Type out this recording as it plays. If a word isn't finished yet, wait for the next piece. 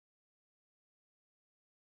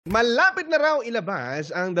Malapit na raw ilabas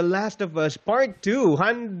ang The Last of Us Part 2.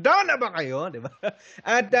 Handa na ba kayo? Diba?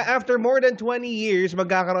 At after more than 20 years,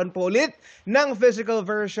 magkakaroon po ulit ng physical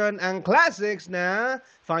version ang classics na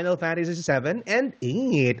Final Fantasy 7 and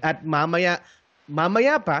 8. At mamaya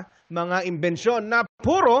pa, mga imbensyon na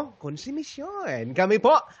puro konsumisyon. Kami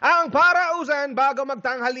po ang parausan bago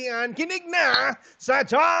magtanghalian. Kinig na sa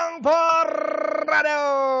Chong Porrado!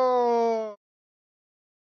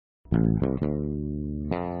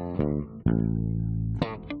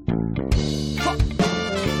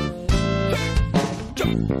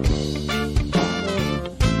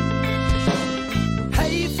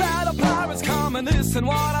 Hey, fellow pirates, come and listen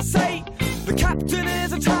what I say. The captain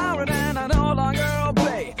is a tyrant and I no longer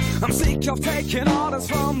obey. I'm sick of taking orders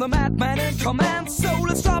from the madman in command. So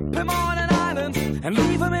let's drop him on an island and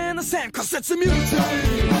leave him in the sand. Cause it's a mutiny. It's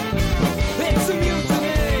a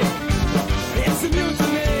mutiny. It's a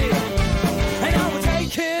mutiny. And now we're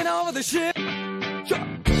taking over the ship.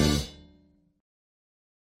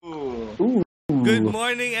 Good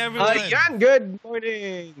morning, everyone. Ayan, good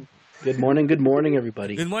morning. Good morning,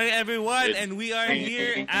 everybody. Good morning, everyone. And we are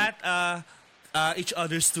here at each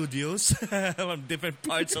other's studios from different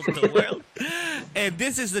parts of the world. And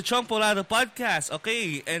this is the Chong Porrado podcast.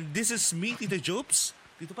 Okay, and this is me, Tito Jopes.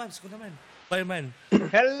 Tito Pabs, ko naman. Fireman.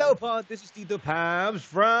 Hello po, this is Tito Pabs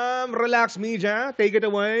from Relax Media. Take it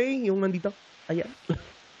away, yung nandito. Ayan.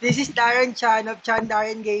 This is Darren Chan of Chan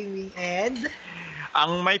Darren Gaming and...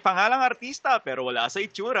 Ang may pangalang artista pero wala sa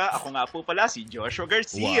itsura, ako nga po pala si Joshua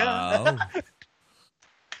Garcia. Wow.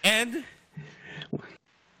 And...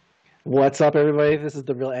 What's up, everybody? This is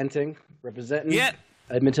the real Enting, representing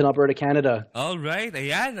Edmonton, Alberta, Canada. All right,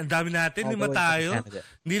 ayan. Ang dami natin, lima tayo.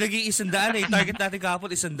 Hindi lagi 100 eh. Target natin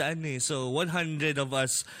kahapon 100 eh. So, 100 of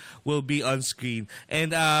us will be on screen.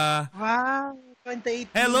 And, Wow!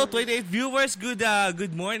 28 hello, 28 viewers. Good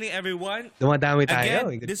morning, everyone. Dumadami tayo.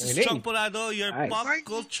 Again, this is Chong Porrado, your pop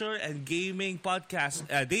culture and gaming podcast,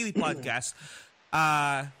 daily podcast.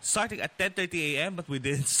 Starting at 10:30 a.m., but we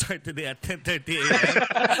didn't start today at 10:30 a.m.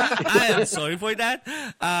 I am sorry for that.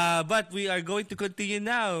 But we are going to continue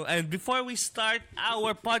now. And before we start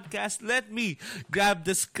our podcast, let me grab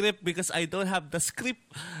the script because I don't have the script.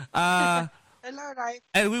 Hello, right?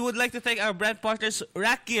 And we would like to thank our brand partners,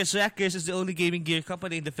 Rack Gears. Rack Gears is the only gaming gear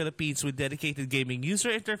company in the Philippines with dedicated gaming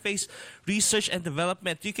user interface, research, and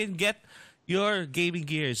development. You can get your gaming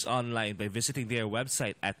gears online by visiting their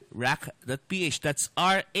website at rack.ph. That's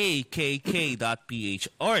RAKK.ph.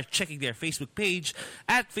 Or checking their Facebook page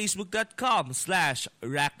at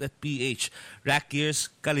facebook.com/rack.ph. Rack Gears,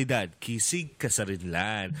 kalidad, kisig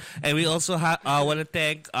kasarinlan. And we also want to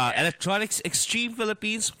thank Electronics Extreme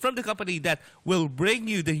Philippines from the company that will bring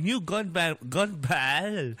you the new Gunbound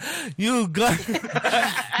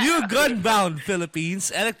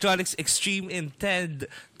Philippines. Electronics Extreme intend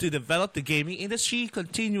to develop the gaming industry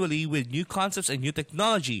continually with new concepts and new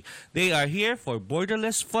technology. They are here for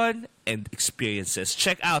borderless fun and experiences.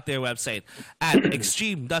 Check out their website at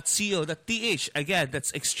extreme.co.th. Again,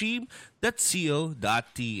 that's extreme.co.th.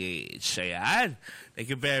 Ayan. Thank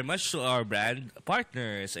you very much to our brand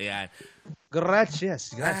partners. Ayan. Gracias.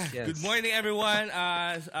 Good morning, everyone.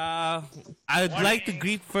 I'd like to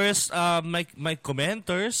greet first my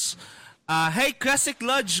commenters. Hey, Classic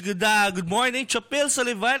Lodge, good morning. Chopil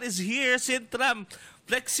Sullivan is here. Sintram,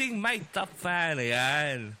 flexing my top fan.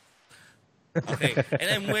 Ayan. Okay, and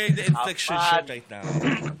I'm wearing the Infliction shirt right now.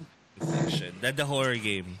 Infliction. That's the horror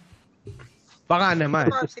game. Baka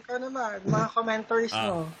naman. Ikaw naman, mga commenters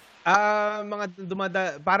mo.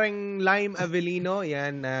 Parang Lime Avellino,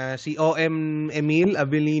 yan, si OM Emil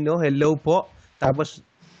Avellino, hello po. Tapos,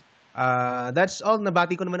 that's all,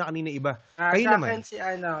 nabati ko naman na kanina iba. Kayo naman. Si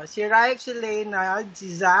Raif, si Leonard,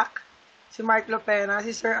 si Zach, si Mark Lopena,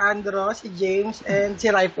 si Sir Andro, si James, and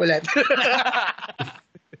si Raif ulit.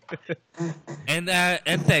 And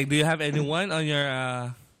Teg, do you have anyone on your...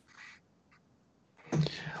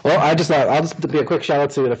 Well, I'll just be a quick shout out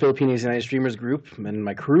to the Philippines United Streamers group and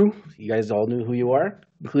my crew. You guys all knew who you are,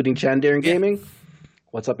 including Chan Darren Gaming.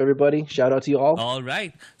 What's up, everybody? Shout out to you all. All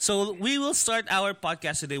right. So we will start our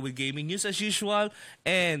podcast today with gaming news as usual.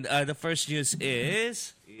 And the first news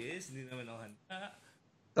is hindi naman ako handa.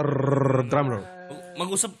 Drum roll.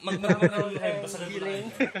 Mag-usap,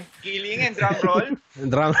 Killing and drum roll.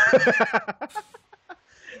 Drum.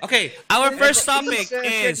 Okay, our first topic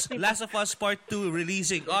is Last of Us Part 2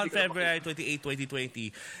 releasing on February 28, 2020.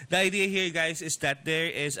 The idea here, guys, is that there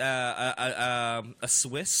is a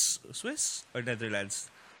Swiss or Netherlands?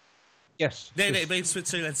 Yes. Iba yung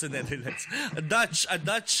Switzerland sa Netherlands. A Dutch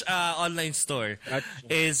online store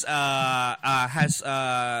is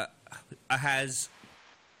has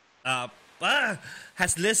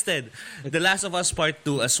has listed The Last of Us Part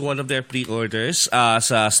 2 as one of their pre-orders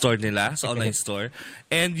sa store nila, sa online store.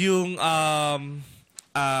 And yung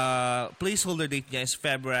placeholder date niya is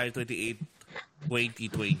February 28,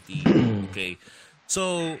 2020. Okay.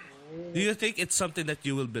 So, do you think it's something that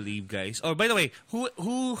you will believe, guys? Or by the way,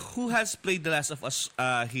 who has played The Last of Us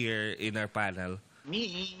here in our panel?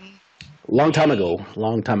 Me. Long time ago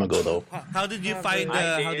though. How did you find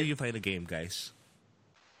the game, guys?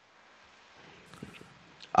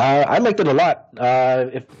 I liked it a lot.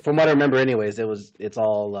 From what I remember, anyways, it's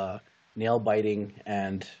all nail biting,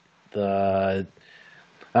 and the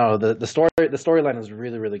storyline is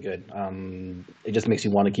really, really good. It just makes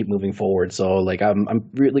you want to keep moving forward. So like I'm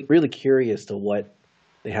really, really curious to what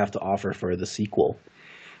they have to offer for the sequel.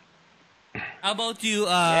 How about you?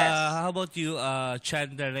 How about you,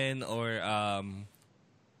 Chandaren or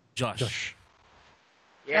Josh?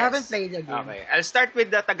 Yes. I haven't played the game. Okay, I'll start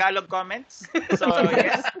with the Tagalog comments. So,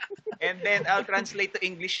 yes. And then I'll translate to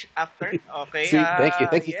English after. Okay. See, thank you.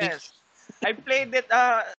 Yes. I played it,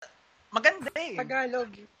 maganda eh.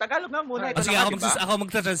 Tagalog nga muna. Ito Sige, naman, diba? ako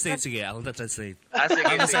magta-translate. Sige, ako magta-translate. Sige,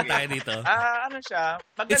 Saan tayo dito? Ano siya?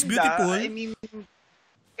 Maganda. It's beautiful. I mean,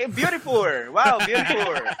 beautiful. Wow,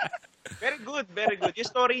 beautiful. Very good, very good. Yung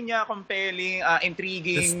story niya, compelling,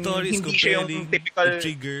 intriguing. The story is hindi siya compelling, yung typical,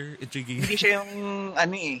 intriguing. Hindi siya yung,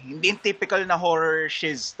 hindi yung typical na horror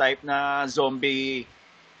shiz type na zombie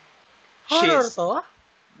Horror shiz. to?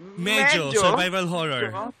 Medyo, survival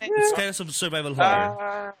horror. It's kind of survival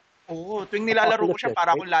horror. Oo, tuwing nilalaro ko siya,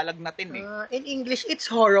 para akong lalagnatin eh. In English, it's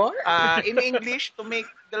horror? In English, to make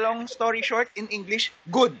the long story short, in English,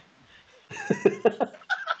 good.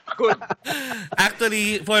 Good.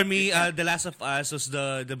 Actually, for me, The Last of Us was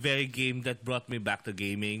the very game that brought me back to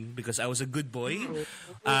gaming because I was a good boy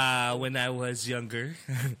when I was younger.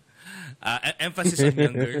 Emphasis on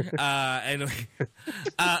younger. Anyway,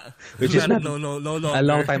 Which is not no, a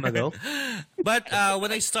long time ago. But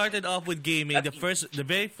when I started off with gaming, the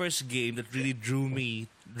very first game that really drew me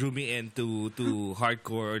into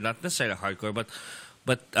hardcore, or not necessarily hardcore, but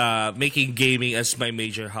making gaming as my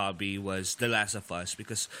major hobby was The Last of Us,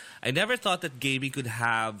 because I never thought that gaming could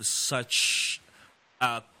have such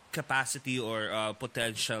capacity or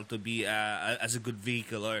potential to be as a good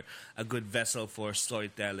vehicle or a good vessel for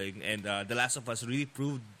storytelling. And The Last of Us really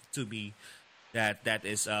proved to me that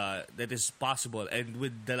is possible. And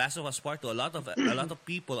with The Last of Us Part 2, a lot of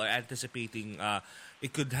people are anticipating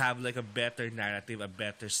it could have like a better narrative, a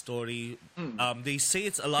better story. They say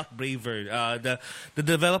it's a lot braver. The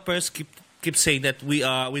developers keep saying that we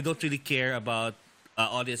don't really care about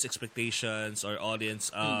audience expectations or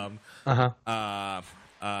audience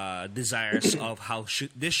desires of how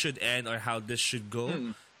this should end or how this should go.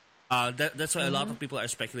 That's why a lot of people are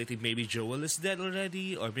speculating maybe Joel is dead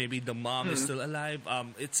already, or maybe the mom is still alive.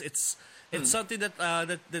 It's something that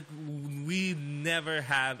we never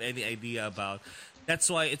have any idea about.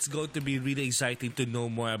 That's why it's going to be really exciting to know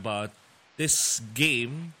more about this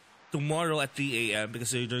game tomorrow at 3 a.m.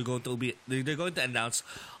 because they're going to announce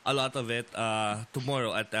a lot of it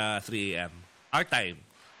tomorrow at 3 a.m. our time.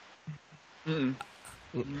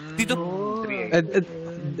 Tito,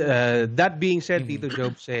 that being said, Tito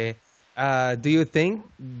Jobs, do you think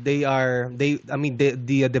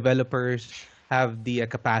the developers have the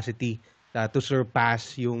capacity to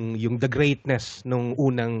surpass yung the greatness nung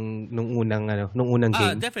unang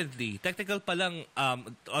game? Definitely. Technical pa lang,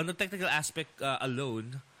 on the technical aspect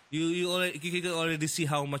alone, you can already see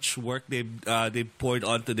how much work they poured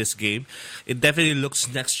onto this game. It definitely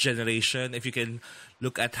looks next generation. If you can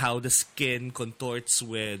look at how the skin contorts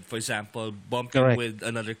with, for example, bumping with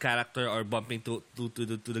another character or bumping to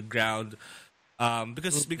the ground.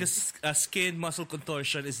 Because skin muscle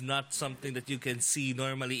contortion is not something that you can see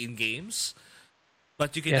normally in games,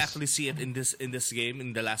 but you can actually see it in this game,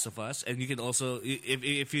 in The Last of Us. And you can also,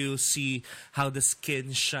 if you see how the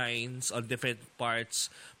skin shines on different parts,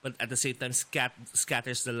 but at the same time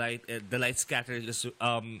scatters the light. The light scatters is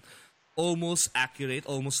almost accurate,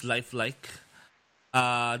 almost lifelike.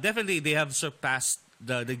 Definitely, they have surpassed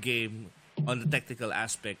the game on the technical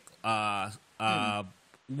aspect.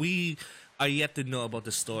 We are yet to know about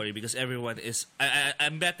the story because everyone is.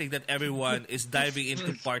 I'm betting that everyone is diving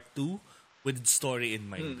into part 2 with story in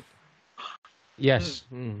mind. Yes.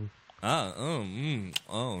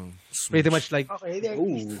 Pretty much like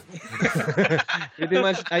pretty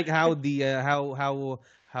much like how the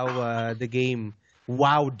game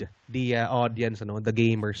wowed the audience, the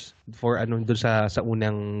gamers for dun sa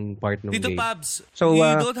unang part ng Tito game. Pabs, So you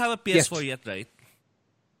don't have a PS4 yet, right?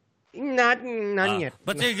 Not yet.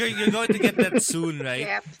 But you're going to get that soon, right?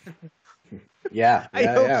 Yep. Yeah, I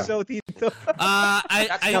yeah, hope yeah. so, Tito. I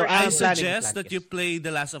I'm suggest planning, that you yes. play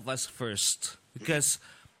The Last of Us first because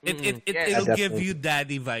Yes. it'll give Definitely. you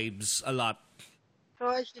daddy vibes a lot. So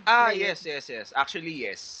I should Ah, play yes. Actually,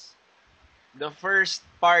 yes. The first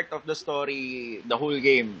part of the story, the whole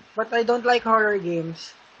game. But I don't like horror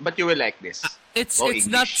games. But you will like this. It's Oh,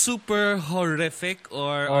 not English. super horrific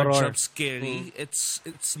or Horror. jump scary. It's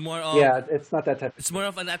more of Yeah, it's not that type. it's more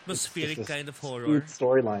of an atmospheric It's just a kind of horror. smooth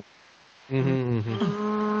storyline. Hindi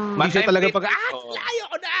But siya I'm talaga pretty- pag, Oo.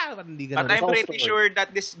 ayoko na! Parang hindi But ganun. I'm all pretty story. sure that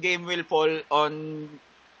this game will fall on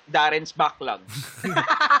Darren's backlog.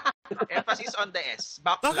 Emphasis on the S.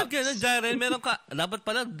 Bakit Backlog. ganun, Jaren? Meron ka, dapat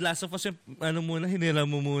pala Last of Us yung, hinila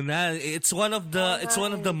mo muna. It's one of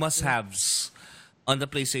the must-haves on the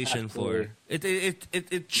PlayStation 4.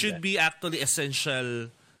 It should be actually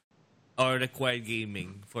essential or required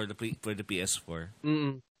gaming for the PS4.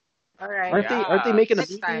 Alright. Aren't they making a Next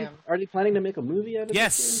movie? time. Are they planning to make a movie out of this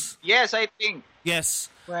Yes. Yes, I think. Yes.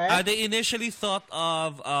 What? They initially thought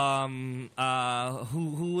of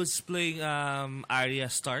who was playing Arya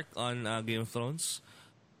Stark on Game of Thrones.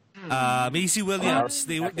 Maisie Williams.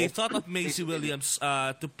 They thought of Maisie Williams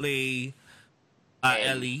to play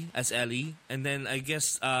Ellie, and then I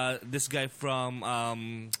guess this guy from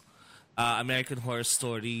American Horror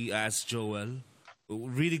Story as Joel.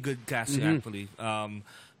 Really good casting actually.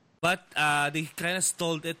 But they kind of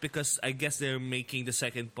stalled it because I guess they're making the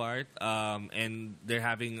second part, and they're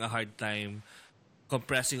having a hard time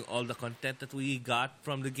compressing all the content that we got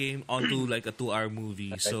from the game onto like a 2-hour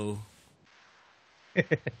movie. So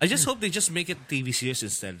I just hope they just make it TV series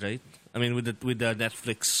instead, right? I mean, with the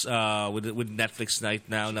Netflix with Netflix night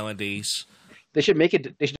nowadays. They should make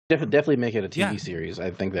it. They should definitely make it a TV Yeah. series.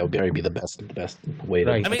 I think that would probably be the best way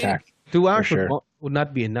to Right. I mean, attack. 2 hours For sure. would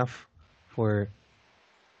not be enough for...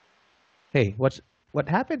 Hey, what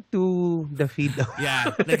happened to the feed?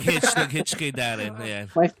 Yeah, nag-hitch kay Darren. Yeah.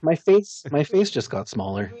 My face just got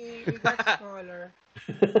smaller. We got smaller.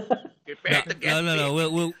 Prepare to get No.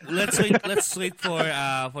 We'll let's wait for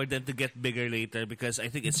them to get bigger later because I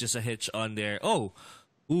think it's just a hitch on there. Oh,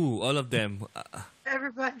 all of them.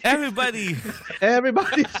 Everybody.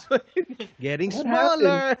 Everybody's getting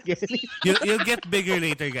smaller. You'll get bigger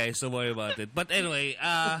later, guys. Don't worry about it. But anyway,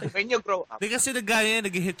 when you grow up. di kasi nag-gaya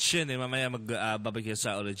nag-hitch yun eh. Mamaya babalik yun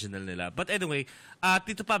sa original nila. But anyway,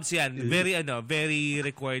 Tito Pabs yan, very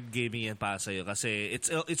required gaming yan para sa'yo kasi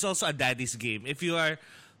it's also a daddy's game. If you're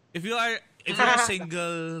a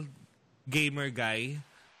single gamer guy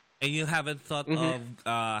and you haven't thought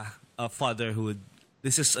of fatherhood,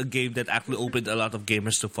 this is a game that actually opened a lot of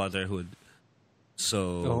gamers to fatherhood.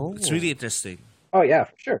 So, it's really interesting. Oh yeah,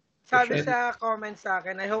 for sure. Sabi sa comment sa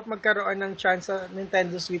akin, I hope magkaroon ng chance sa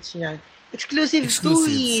Nintendo Switch niyan. Exclusive to Exclusive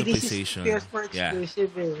Wii. sa This PlayStation. is PS4 Yeah.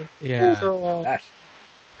 exclusive eh. Yeah. So, Gosh.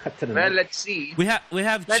 Cut to the Well, knife. let's see. We have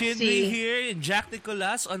Let's Chinley see. here and Jack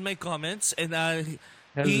Nicolas on my comments, and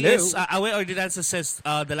he Hello. is Awe Ordinanza says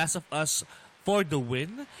The Last of Us for the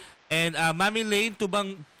win. And Mami Lane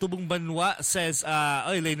Tubong Banwa says,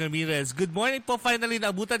 Oy, Lane Ramirez, good morning po. Finally,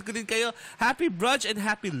 naabutan ko din kayo. Happy brunch and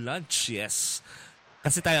happy lunch. Yes.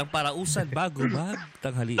 Kasi tayong parausan bago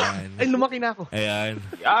magtanghalian. Ay, lumaki na ako. Ayan.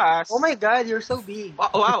 Yes. oh my God, you're so big.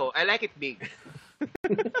 Wow, I like it big.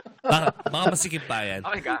 Mga masikip pa yan.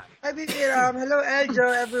 Oh my God. Hi, Bibiram. Hello, Eljo,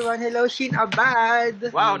 everyone. Hello, Shin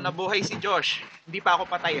Abad. Wow, nabuhay si Josh. Hindi pa ako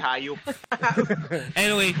patay, hayop.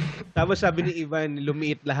 Anyway, Tapos sabi ni Ivan,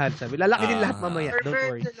 lumiit lahat. Sabi, lalaki din lahat mamaya. Don't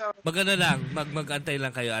worry. magano lang, mag-antay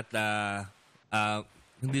lang kayo at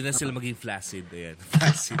hindi na sila maging flaccid. Ayan,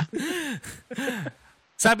 flaccid.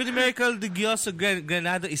 Sabi ni Miracle de Gioso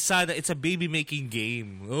Granado Isada, it's a baby-making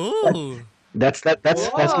game. Oh! That's my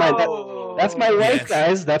wife, Yes.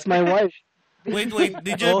 guys. That's my wife. Wait.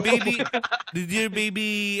 Did your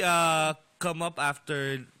baby come up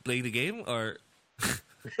after playing the game or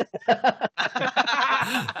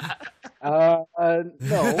No.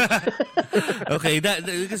 okay,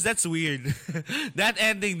 because that's weird. That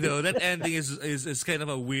ending is kind of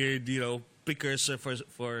a weird, precursor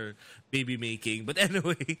for baby making. But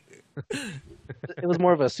anyway, It was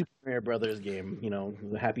more of a Super Mario Brothers game,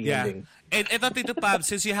 the happy yeah. ending. And eto Tito Pab,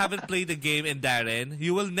 since you haven't played the game and Darren,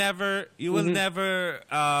 you will never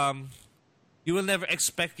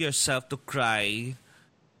expect yourself to cry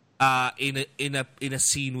in a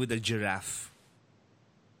scene with a giraffe.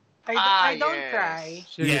 I don't yes. cry.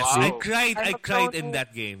 Yes, Wow. I I'm cried so- in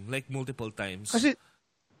that game like multiple times. Kasi,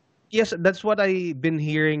 yes, that's what I've been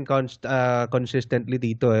hearing consistently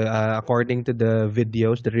dito. According to the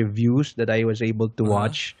videos, the reviews that I was able to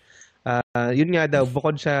watch. Yun nga daw,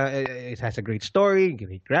 bukod sa, it has a great story,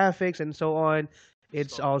 great graphics, and so on.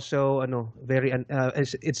 it's also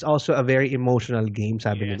it's also a very emotional game,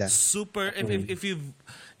 sabi nila. Super.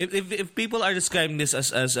 If people are describing this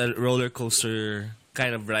as a roller coaster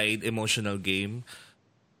kind of ride, emotional game,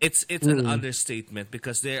 it's an understatement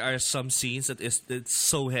because there are some scenes it's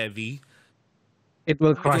so heavy. It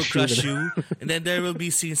will It will crush crush you. you, and then there will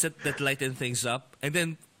be scenes that lighten things up, and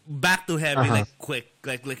then back to heavy like quick,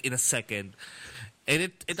 like in a second, and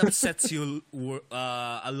it upsets you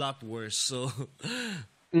a lot worse. So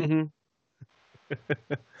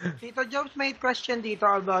Tito Jobs, may question dito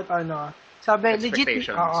about sabi, legit,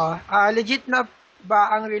 Expectations. legit na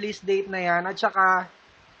ba ang release date na yan? At saka,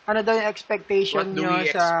 ano daw yung expectation What do nyo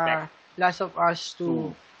we sa expect? Last of Us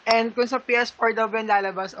 2? And kung sa PS4 daw ba yung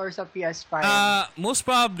lalabas or sa PS5? most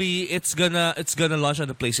probably it's gonna launch on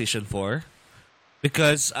the PlayStation 4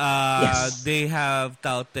 because they have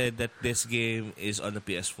touted that this game is on the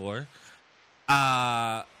PS4.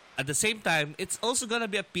 At the same time, it's also gonna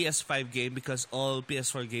be a PS5 game because all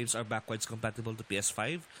PS4 games are backwards compatible to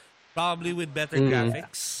PS5, probably with better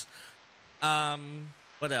graphics.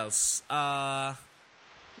 What else?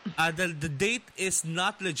 The date is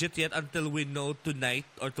not legit yet until we know tonight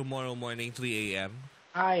or tomorrow morning 3 a.m.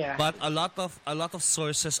 Yeah. But a lot of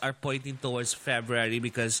sources are pointing towards February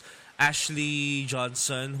because Ashley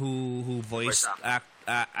Johnson, who voiced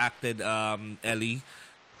acted Ellie,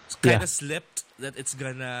 kind of slipped that it's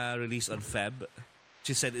gonna release on Feb.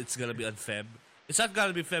 She said it's gonna be on Feb. It's not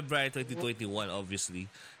gonna be February 2021, obviously.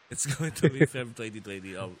 It's going to be Feb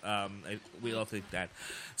 2020. We all think that.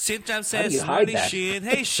 Sintram says, you hide morning, that? Shin.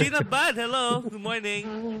 Hey, Shinabad, hello. Good morning.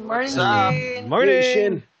 Morning, up? Jane.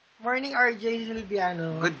 Morning. Morning, RJ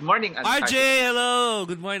Silviano. Good morning, RJ, hello.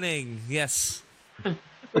 Good morning. Yes.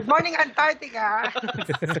 Good morning, Antarctica.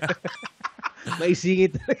 May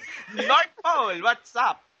singit. North Pole, what's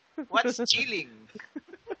up? What's chilling?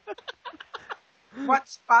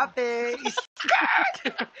 What's pape? Is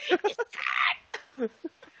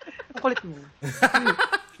Ang kulit mo.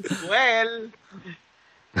 Well,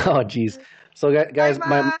 Oh, jeez. So, guys, Hi,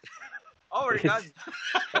 Ma. oh, we're done.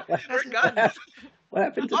 We're done. what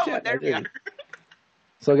happened to Oh, chat? there we are.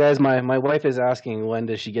 So, guys, my wife is asking when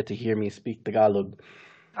does she get to hear me speak Tagalog?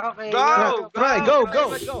 Okay. Go! Try, go.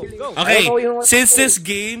 Okay, Oh, you know what? since this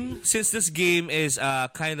game is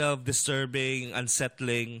kind of disturbing,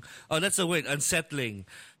 unsettling. Oh, that's the word, unsettling.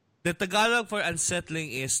 The Tagalog for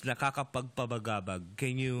unsettling is nakakapagpabagabag.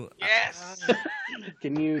 Can you Yes!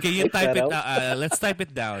 Can you type it that out? down? Let's type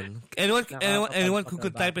it down. Anyone who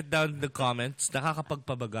could type it down in the comments.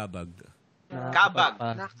 Nakakapagpabagabag. Kabag.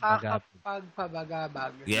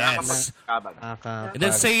 Nakakapagpabagabag. Yes. Kabag. And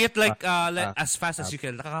then say it like as fast as you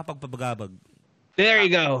can. Nakakapagpabagabag. There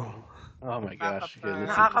you go. Oh my gosh. Okay,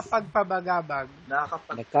 let's see. Nakakapagpabagabag.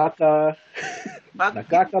 Nakakapag...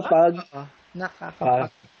 Nakakapag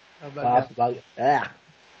Nakakapagpabagabag. It's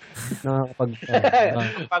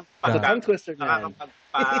a tongue twister, man.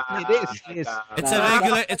 It is. It's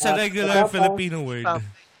a regular Filipino word.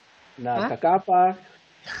 Nakakapa.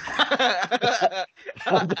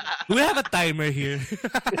 Do we have a timer here?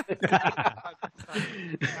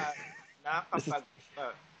 Nakakapag...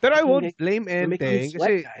 But I won't blame We're making you anything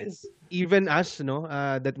sweat, kasi guys. even us,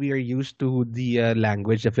 that we are used to the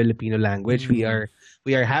language, the Filipino language, we are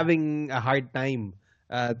having a hard time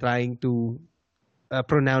trying to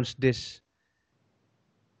pronounce this.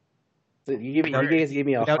 So you guys gave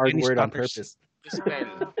me a Without hard any word on stutters. purpose.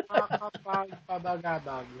 Spell.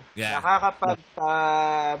 Nakakapagpabagabag. Yeah.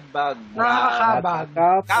 Nakakapagpabag.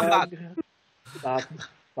 Nakakabag.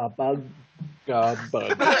 Papag.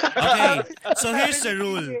 Gabag. Okay. So here's the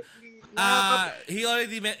rule. He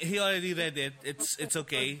already read it. It's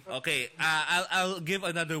okay. Okay. I'll give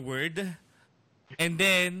another word, and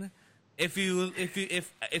then if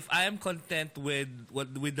I am content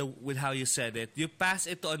with how you said it, you pass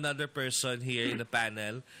it to another person here in the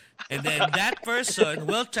panel, and then that person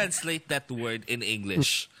will translate that word in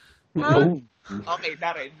English. Okay,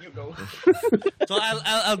 Darren, you go. So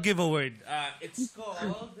I'll give a word. It's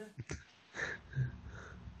called.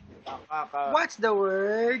 What's the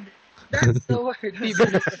word? That's the word.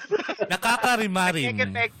 Nakakarimarim.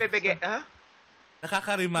 Pegpege. Huh?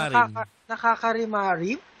 Nakakarimarim.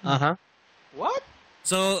 Nakakarimarim? Uh-huh. What?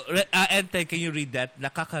 So, Ente, can you read that?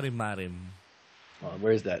 Nakakarimarim. Oh,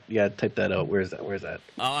 where's that? Yeah, type that out. Where's that?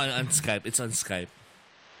 Oh, on Skype. It's on Skype.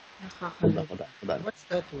 Hold on. What's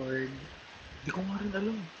that word? Hindi ko nga rin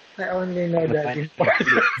alam. I only know that in part.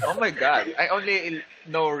 Oh my God. I only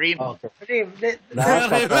know Rim. Oh, okay. Rim.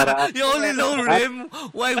 You only know Rim?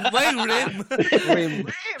 Why Rim?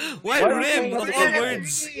 Why Rim of all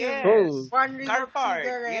words? Yes. Oh. One rim Car of park.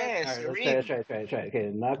 cigarette. Yes. Alright, Rim. let's try.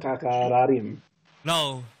 Okay, nakakararim.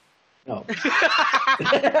 No. No.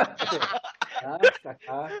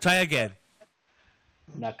 Try again.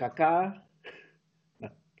 Nakaka.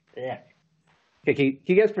 Yeah. Okay,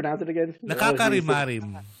 can you guys pronounce it again?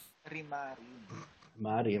 Nakakarimarim. Rimari.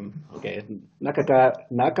 Mariam. Okay.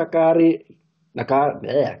 Nakakari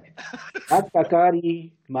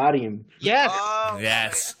Mariam. Yes. Oh,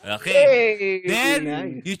 Yes. Okay. Hey, Then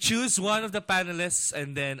nice. you choose one of the panelists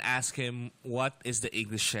and then ask him what is the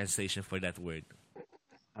English translation for that word.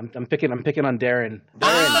 I'm picking on Darren. Darren.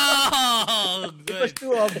 Oh, It was good.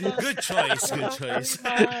 too obvious. Good choice. Good choice.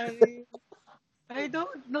 I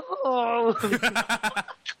don't know.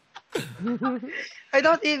 I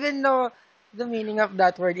don't even know the meaning of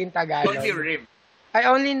that word in Tagalog. only rim. I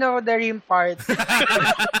only know the rim part.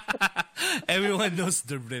 Everyone knows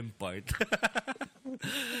the rim part.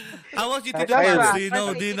 How about you, Tito Joshua, Babs?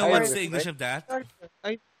 Joshua, Do you know Joshua, what's the English of that?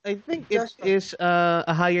 I think it Joshua. is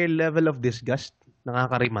a higher level of disgust.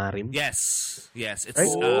 Nakakarimarim. Yes. Yes. It's Right?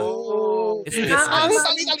 it's Ang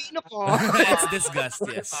disgust. talino ko. It's disgust,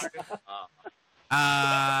 yes.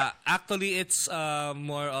 Actually, it's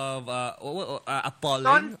more of appalling.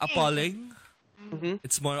 Daunting. Appalling. Mhm.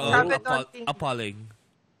 It's more of Sabi daunting. appalling.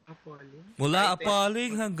 Appalling. Mula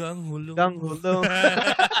appalling hanggang hulong. Gang hulong.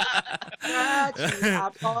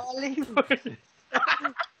 Appalling.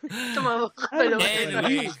 Tumawa ka dalawa.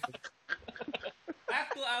 Anyway,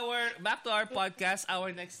 back to our podcast.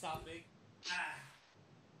 Our next topic.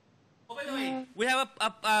 Oh, by the way,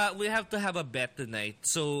 we have to have a bet tonight.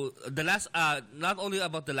 So not only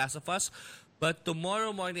about The Last of Us, but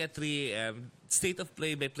tomorrow morning at 3 a.m., State of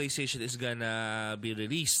Play by PlayStation is gonna be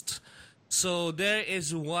released. So there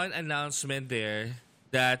is one announcement there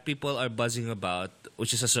that people are buzzing about,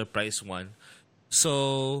 which is a surprise one.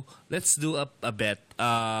 So let's do a bet.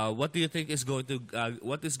 What do you think is going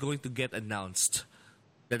to get announced?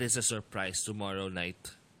 That is a surprise tomorrow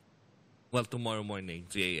night. Well, tomorrow morning,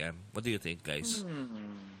 3 a.m. What do you think, guys?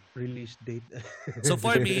 Release date. So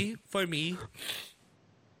for me,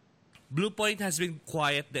 Bluepoint has been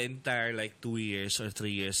quiet the entire 2 years or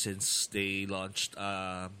 3 years since they launched.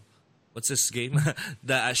 What's this game?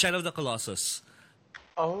 The Shadow of the Colossus.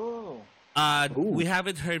 Oh. We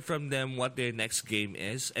haven't heard from them what their next game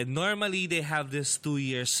is, and normally they have this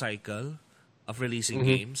 2-year cycle of releasing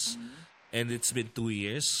games. And it's been 2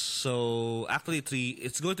 years. So actually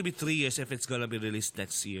it's going to be 3 years if it's gonna be released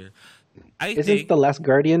next year. I Isn't think The Last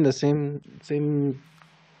Guardian the same?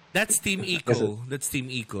 that's Team Eco. That's Team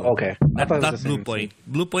Eco. Okay. I thought it was Not the same Bluepoint.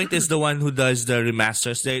 Bluepoint is the one who does the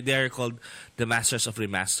remasters. They are called the Masters of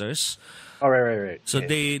Remasters. Oh, right. So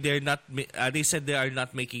Yeah. they're not. They said they are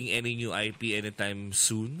not making any new IP anytime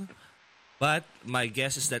soon. But my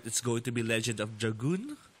guess is that it's going to be Legend of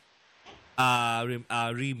Dragoon,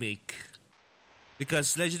 remake.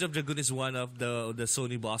 Because Legend of Dragoon is one of the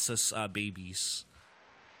Sony bosses' babies.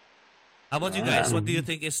 How about you guys? What do you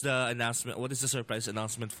think is the announcement? What is the surprise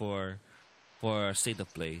announcement for State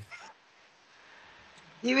of Play?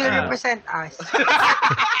 He will represent us.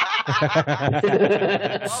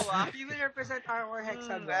 He will represent our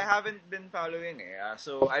hexagon. I haven't been following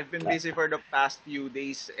so I've been busy for the past few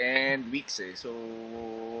days and weeks So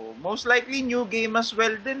most likely new game as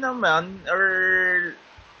well din naman or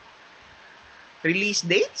release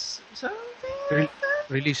dates? Something?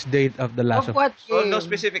 Release date of The Last Of of what Oh, game? no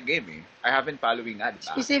specific game I haven't following nga,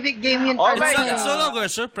 diba? Specific game yun. Oh my talaga. God. It's no longer a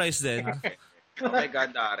surprise then. Oh my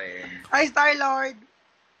God, Darren. Hi, Star-Lord.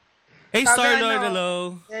 Hey, Sabi Star-Lord, ano, hello.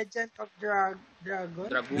 Legend of Dragon? Dragoon.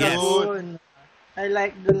 Yes. Dragoon. I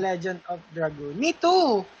like the Legend of Dragoon. Me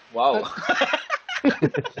too. Wow.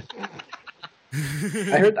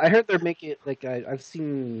 I heard they're making I've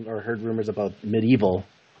seen or heard rumors about Medieval.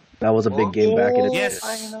 That was a big game back in the day. Yes.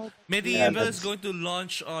 I know. Medieval Yeah, is going to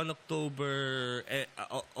launch on October,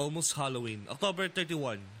 almost Halloween, October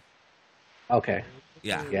 31. Okay.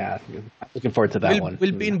 Yeah. Yeah. I'm looking forward to that one.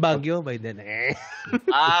 Will be in Baguio by then.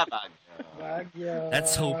 Bago. Baguio.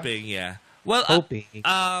 That's hoping, yeah. Well, Hoping.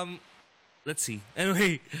 let's see.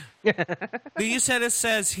 Anyway, the Yusera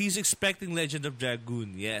says he's expecting Legend of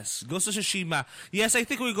Dragoon. Yes. Ghost of Tsushima. Yes, I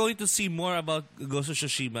think we're going to see more about Ghost of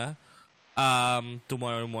Tsushima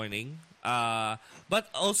tomorrow morning. But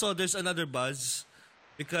also there's another buzz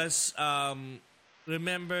because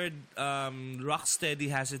remember Rocksteady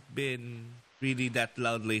hasn't been really that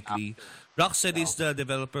loud lately. Rocksteady is the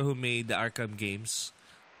developer who made the Arkham games.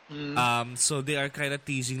 So they are kind of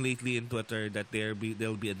teasing lately in Twitter that they'll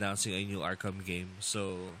be announcing a new Arkham game.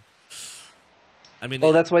 So I mean,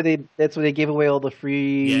 Oh, that's why they gave away all the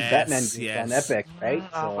free Yes, Batman games yes. on Epic, right?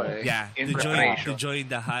 Okay. yeah, In to preparation. join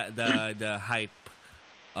the, the hype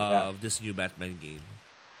of this new Batman game. Yeah. Batman game. Yeah. Batman game.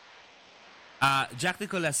 Yeah. Batman game. Jack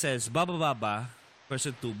Nicolas says, Baba Baba,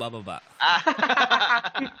 person 2, Baba Ba.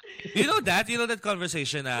 Ah. You know that? You know that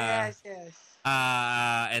conversation, Yes.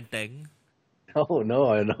 Enteng? Oh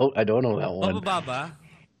no, I don't know that Baba one. Baba.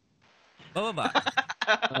 Baba Ba.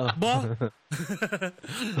 Bo.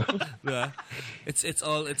 Diba? It's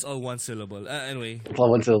all one syllable. Anyway,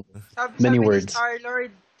 One syllable. Many Sabi words. ni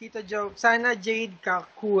Star-Lord, Tito Joe, sana Jade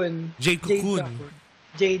Cocoon. Jade Cocoon.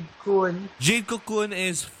 Jade Cocoon. Jade Cocoon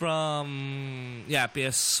is from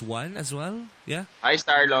PS1 as well. Yeah. Hi,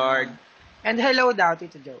 Star-Lord. And hello daw,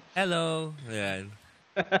 Tito Joe. Hello. Ayan.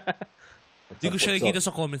 Hindi ko siya nakikita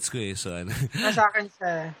sa comments ko eh. So, ano. Nasa akin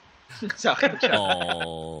siya. Sa akin siya.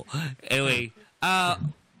 Oh. Anyway,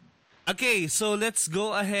 okay, so let's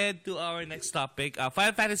go ahead to our next topic.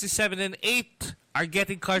 Final Fantasy 7 and 8 are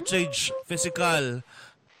getting cartridge physical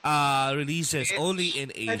releases only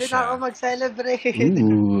in Pwede na ako Asia. mag-celebrate.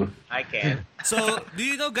 Ooh. I can. So, do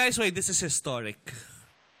you know, guys, why this is historic?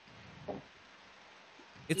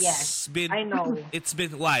 Yes, I know. It's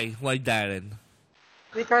been why? Why, Darren?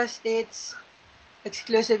 Because it's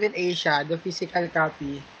exclusive in Asia, the physical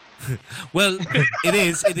copy. Well, it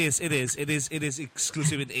is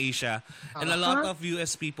exclusive in Asia, and a lot of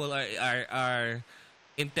US people are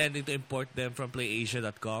intending to import them from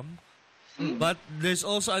PlayAsia.com. But there's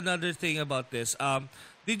also another thing about this.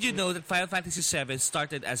 Did you know that Final Fantasy VII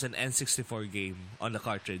started as an N64 game on the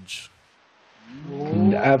cartridge?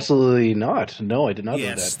 Absolutely not. No, I did not know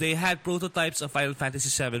Yes, that. they had prototypes of Final Fantasy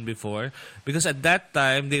VII before, because at that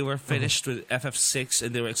time they were finished with FF6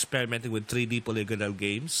 and they were experimenting with 3D polygonal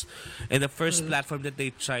games. And the first platform that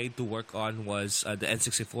they tried to work on was the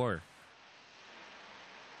N64.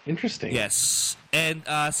 Interesting. Yes, and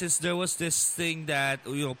since there was this thing that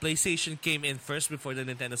PlayStation came in first before the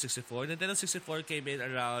Nintendo 64. Nintendo 64 came in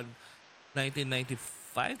around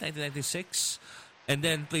 1995, 1996, and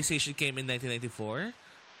then PlayStation came in 1994.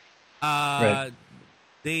 Right.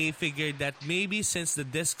 They figured that maybe since the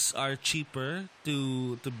discs are cheaper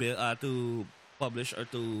to build, to publish or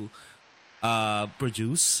to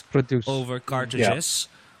produce over cartridges,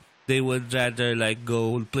 they would rather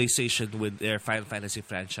go PlayStation with their Final Fantasy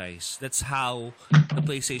franchise. That's how the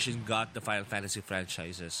PlayStation got the Final Fantasy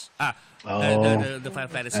franchises. The Final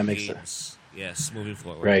Fantasy that makes games. sense. Yes, moving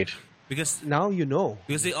forward. Right. Because Now you know.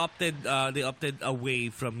 they opted away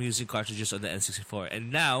from using cartridges on the N64,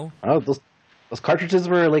 and now Oh, those cartridges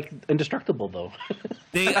were indestructible though.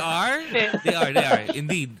 they are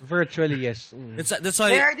indeed. Virtually, yes. That's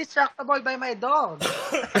They why. are distractible by my dog.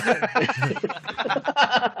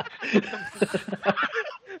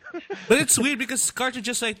 But it's weird because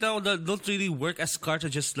cartridges right now don't really work as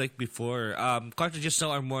cartridges like before. Cartridges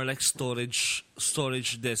now are more like storage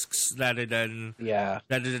discs rather than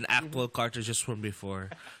actual cartridges from before.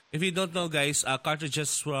 If you don't know, guys,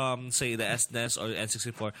 cartridges from say the SNES or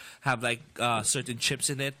N64 have certain chips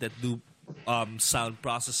in it that do sound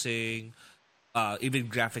processing, even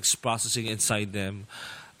graphics processing inside them,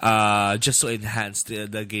 just to enhance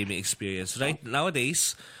the gaming experience. Right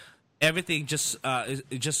nowadays, everything just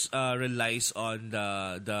relies on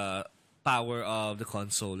the power of the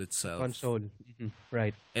console itself, Console.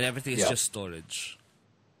 Right. and everything is just storage.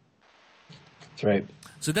 That's right.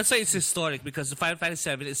 So that's why it's historic, because the Final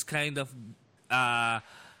Fantasy VII is kind of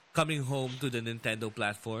coming home to the Nintendo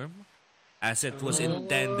platform as it was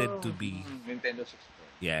intended to be. Nintendo 64.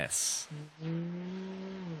 Yes.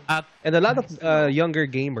 And a lot of younger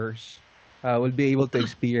gamers will be able to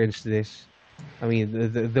experience this. I mean,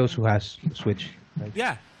 those who has Switch, right?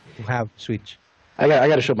 Yeah. Who have Switch. I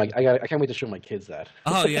can't wait to show my kids that.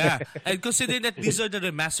 Oh yeah. And consider that these are the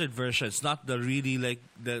remastered versions, not the really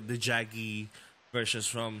the jaggy versions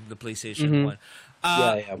from the PlayStation 1.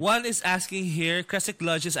 Yeah. One is asking here, Classic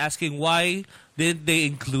Lodge is asking, why didn't they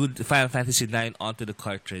include Final Fantasy 9 onto the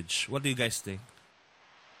cartridge? What do you guys think?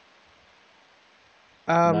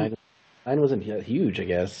 Nine wasn't huge, I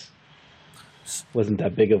guess. Wasn't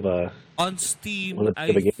that big of a... On Steam, Well, I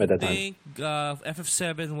it's a big game at that time. think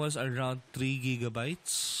FF7 was around 3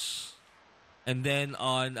 gigabytes. And then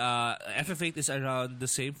on FF8 is around the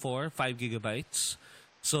same 5 gigabytes.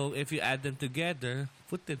 So if you add them together,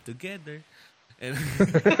 put them together. And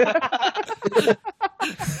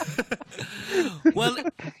well,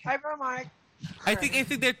 Hi, bro, Mark. I think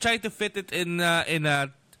they're trying to fit it in a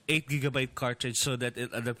 8 gigabyte cartridge so that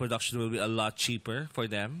the production will be a lot cheaper for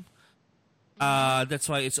them. That's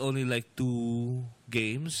why it's only 2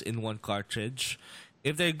 games in one cartridge.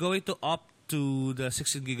 If they're going to opt to the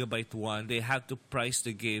 16 gigabyte one, they have to price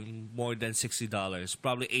the game more than $60,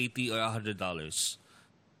 probably $80 or $100.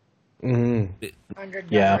 $100.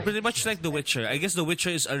 Yeah. Pretty much like The Witcher. I guess The Witcher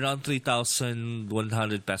is around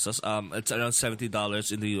 3,100 pesos. It's around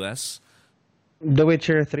 $70 in the US. The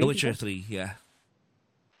Witcher 3. The Witcher 3, yeah.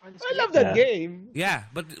 I love that Yeah. game. Yeah,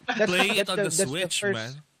 but playing it on the that's the Switch, first-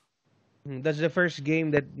 man. That's the first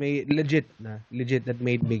game that made legit that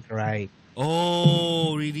made me cry.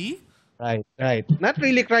 Oh, really? Right. Not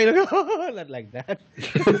really cry, not like that.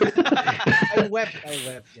 I wept.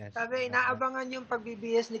 Yes. Sabi, inaabangan yung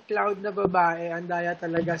pagbibihis ni Cloud na babae. Ang daya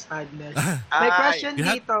talaga sadness. May question you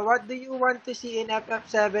have- dito. What do you want to see in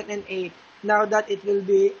FF7 and 8 now that it will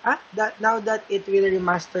be now that it will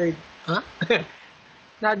remastered? Huh?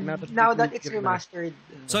 now that it's remastered.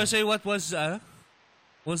 So say what was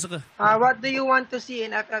what's the What do you want to see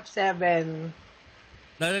in FF7?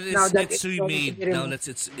 now that Now that it's it's going to remade. be Now that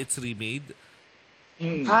it's remade.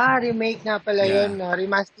 Remake nga pala yun. No?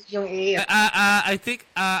 Remastered yung 8. I think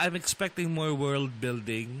I'm expecting more world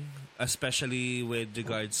building, especially with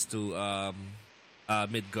regards to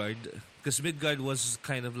Midgard, because Midgard was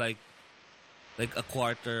kind of like a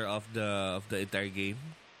quarter of the entire game,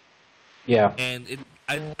 Yeah. and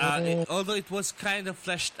although it was kind of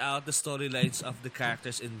fleshed out the storylines of the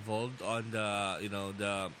characters involved on the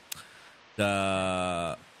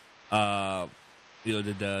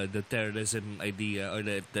terrorism idea or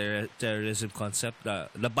the terrorism concept,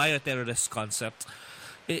 the bioterrorist concept.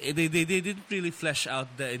 They didn't really flesh out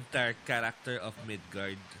the entire character of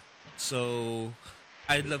Midgard. So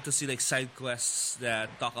I'd love to see like side quests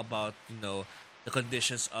that talk about the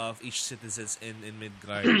conditions of each citizens in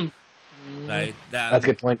Midgard. Right? That's a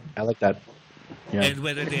good point. I like that. Yeah. And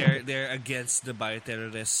whether they're against the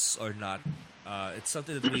bioterrorists or not. It's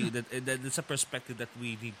something that it's a perspective that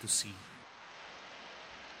we need to see.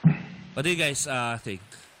 What do you guys think?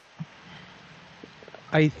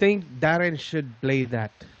 I think Darren should play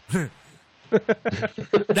that.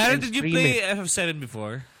 Darren, did you stream play FF7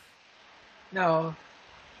 before? No.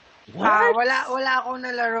 Wala akong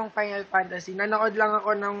nalarong Final Fantasy. Nanood lang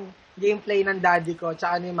ako ng gameplay ng daddy ko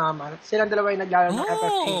tsaka ni mama. Silang dalawa yung naglalaro ng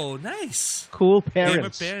FF8. Oh, nice. Cool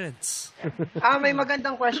Gamer parents. parents. May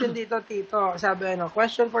magandang question dito, Tito. Sabi,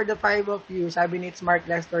 question for the five of you. Sabi ni it's Mark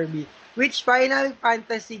Lester B. Which Final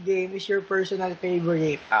Fantasy game is your personal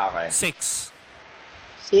favorite? Okay. 6.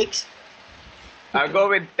 6? I'll go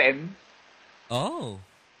with 10. Oh.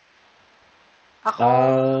 Ako,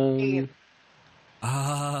 Um, 8.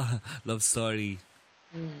 Love story.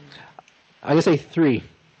 I just say 3.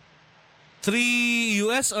 3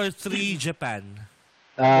 US or 3 Japan?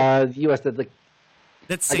 US.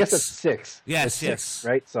 That's 6. I guess that's 6. Yes, That's 6, yes.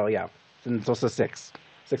 right? So yeah, it's also 6.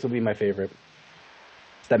 6 will be my favorite.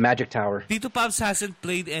 It's that Magic Tower. Tito Pabs hasn't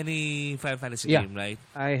played any Final Fantasy Yeah. game, right?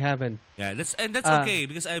 I haven't. Yeah, that's okay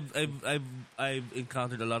because I've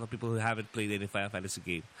encountered a lot of people who haven't played any Final Fantasy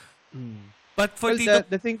game. But for Well, Tito,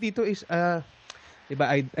 the thing dito is, diba,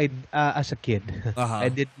 I as a kid, Uh-huh. I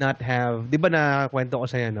did not have, diba na kwento ko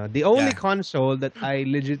sa'yo, no? The only Yeah. console that I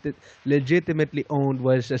legitimately owned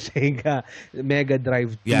was a Sega Mega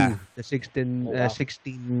Drive 2. Yeah. The 16, Oh, wow.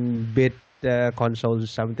 16-bit console,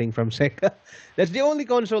 something from Sega. That's the only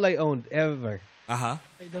console I owned ever. uh-huh.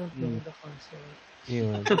 I don't know the console.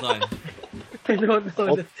 Yun. Hold on. I don't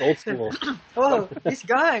know Old school. Oh, he's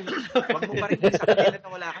gone. Huwag mo pa rin sabihin na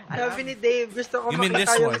wala kang alam. Sabi ni Dave, gusto ko You mean makita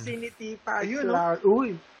this yung one? Sinity pa. Ayun,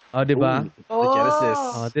 Uy. Oh, diba? Ooh, the Genesis.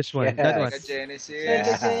 Oh, this one. Yeah. That one. Sega Genesis.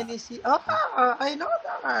 Sega Genesis. I know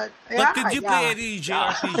that. But did you play yeah. any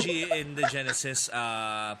JRPG in the Genesis,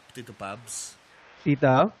 Tito Pabs?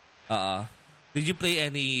 Tita? Did you play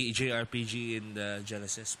any JRPG in the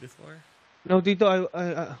Genesis before? No, Tito,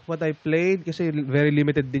 what I played, kasi very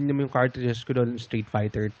limited din yung cartridges ko doon. Street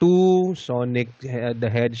Fighter 2, Sonic the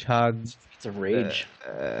Hedgehog, It's a rage.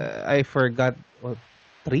 I forgot,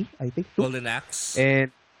 3, I think, 2. Golden Axe? And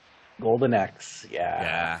Golden Axe.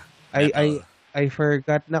 Yeah. Yeah. I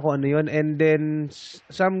forgot na kung ano yun. And then,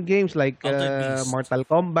 some games like Altered Beast. Mortal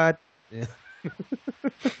Kombat.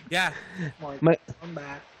 Yeah. My- Come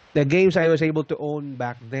back. The games I was able to own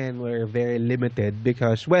back then were very limited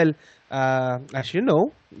because, well, as you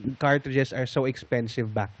know, cartridges are so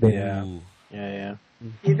expensive back then. Yeah. Ooh. Yeah.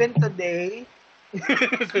 Even today. No,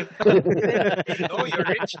 you're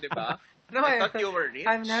rich, di ba? No, I thought you were rich.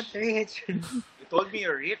 I'm not rich. You told me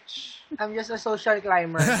you're rich. I'm just a social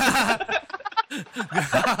climber.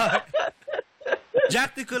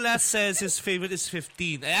 Jack Nicolas says his favorite is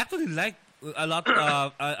 15. I actually like a lot.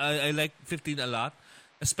 I like 15 a lot,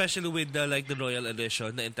 especially with the Royal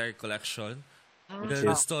Edition, the entire collection.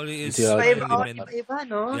 The story is Yeah. Iba, really meant. iba,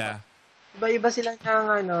 no? Yeah, Iba-iba sila ng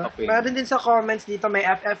ano. Okay. Meron din sa comments dito may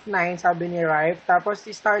FF9, sabi ni Rife. Tapos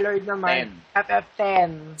si Star-Lord naman, 10.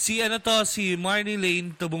 FF10. Si Marnie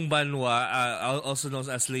Lane Tubong Banwa, also known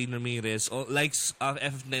as Lane Ramirez, likes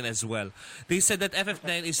FF9 as well. They said that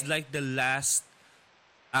FF9 is like the last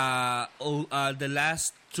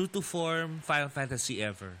true to form Final Fantasy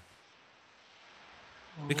ever.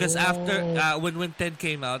 Because after when 10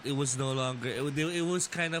 came out, it was no longer it was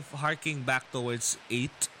kind of harking back towards 8.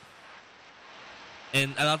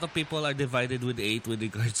 And a lot of people are divided with 8 with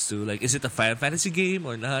regards to, like, is it a Final Fantasy game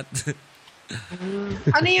or not?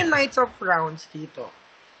 Ano yung Knights of Rounds dito?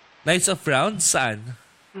 Knights of Rounds? Saan?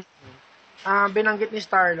 Binanggit ni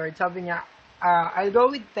Star-Lord, sabi niya, I'll go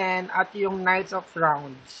with 10 at yung Knights of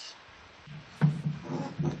Rounds.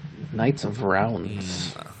 Knights of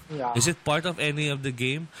Rounds. Yeah. Is it part of any of the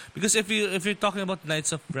game? Because if you're talking about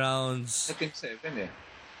Knights of Rounds, I think 7 eh.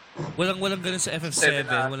 walang ganun sa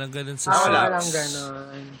FF7, walang ganun sa Wala 6. lang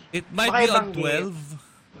ganun. It might Baka be on ibang 12.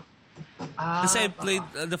 Kasi I played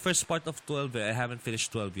the first part of 12 I haven't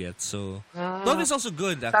finished 12 yet. So 12 is also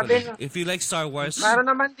good actually. If you like Star Wars. Meron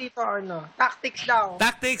naman dito, Tactics daw.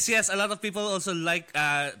 Tactics, yes. A lot of people also like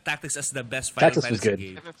Tactics as the best Final Tactics was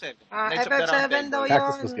Fantasy good. game. FF7. FF7 daw yun.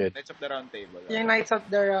 Tactics was good. Knights of the Round Table. Yung Knights of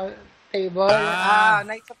the Round Table.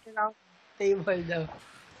 Knights of the Round Table daw.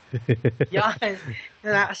 Yan.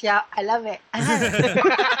 Kasi alam eh.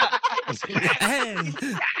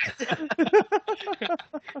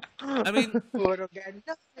 Puro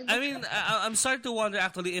ganda. I'm starting to wonder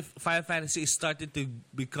actually if Final Fantasy is starting to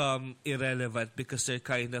become irrelevant because they're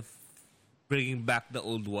kind of bringing back the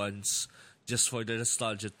old ones just for the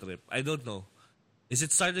nostalgia trip. I don't know. Is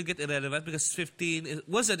it starting to get irrelevant? Because 15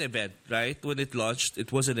 was an event, right? When it launched,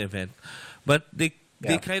 it was an event. But they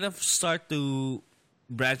kind of start to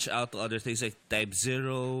branch out to other things like Type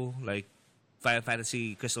 0, like Final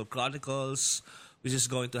Fantasy Crystal Chronicles, which is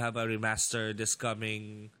going to have a remaster this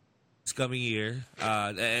coming year,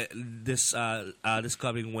 this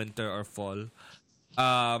coming winter or fall.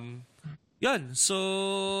 Yun.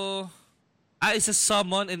 So, isa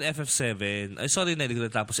summon in FF7. Ay, sorry na, hindi ko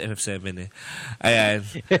natapos FF7 eh. Ayan.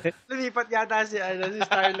 Lumipat yata si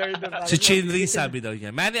Star-Lord. Si Chinri sabi daw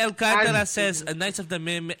niya. Manny Alcantara says, Knights of the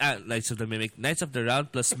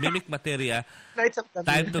Round plus Mimic Materia, Knights of the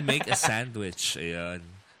time to make a sandwich. Ayan.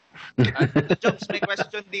 Jobs, may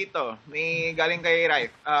question dito. May galing kay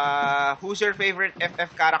Rife. Who's your favorite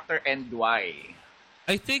FF character and why?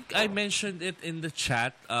 I think I mentioned it in the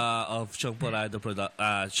chat of Chongporado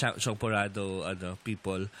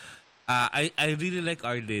people. I really like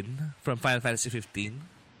Arden from Final Fantasy 15.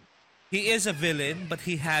 He is a villain, but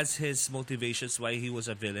he has his motivations why he was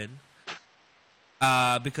a villain.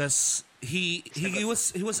 Because he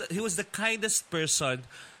was the kindest person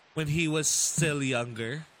when he was still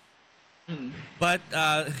younger. But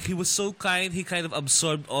he was so kind, he kind of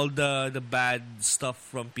absorbed all the bad stuff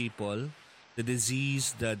from people. The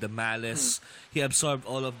disease, the malice, he absorbed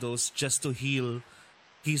all of those just to heal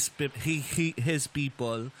his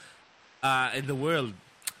people in the world.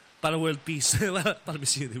 Para world peace. Para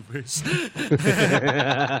Miss Universe.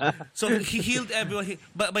 So he healed everyone.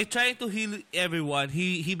 But by trying to heal everyone,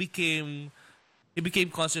 he became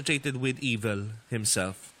concentrated with evil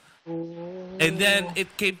himself. And then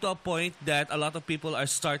it came to a point that a lot of people are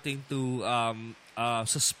starting to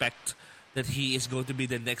suspect that he is going to be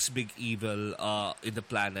the next big evil in the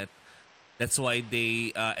planet. That's why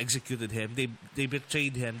they executed him. They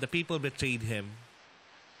betrayed him. The people betrayed him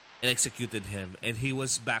and executed him. And he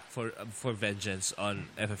was back for vengeance on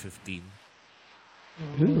FF15.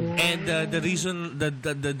 And the reason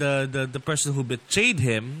the person who betrayed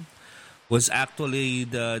him was actually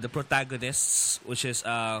the protagonists, which is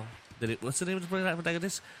what's the name of the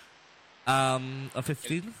protagonist? Of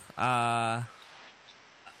 15?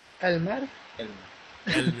 Elmer?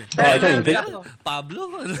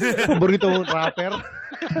 Pablo? Paborito mong rapper?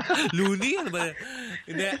 Looney? Ano ba?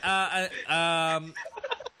 Hindi,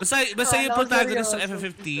 basta yung protagonist ng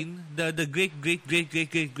FF15, the great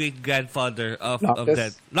grandfather of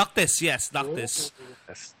that. Noctis, yes, Noctis.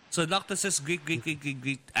 So Noctis' great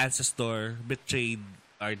ancestor betrayed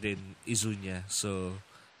Arden Izunya. So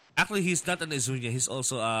actually, he's not an Izunya. He's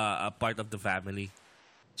also a part of the family.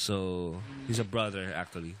 So he's a brother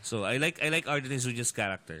actually. So I like Arden Izunya's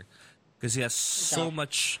character because he has so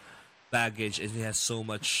much baggage and he has so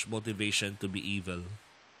much motivation to be evil.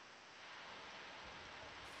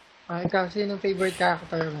 Ikaw, sino favorite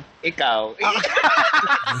character mo? Ikaw.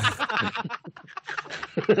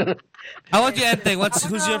 How about you, Enteng?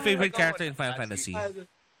 Who's your favorite character in Final Fantasy?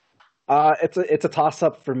 It's a toss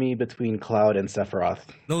up for me between Cloud and Sephiroth.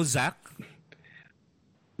 No Zack?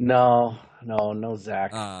 No,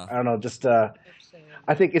 Zach. I don't know. Just I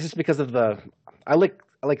think it's just because of I like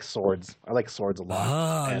swords. I like swords a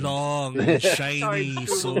lot. And- Long, shiny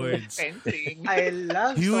swords. Fencing. I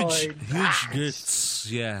love swords. Huge grips.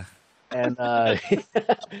 Yeah. and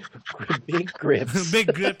big grips.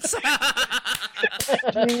 Big grips.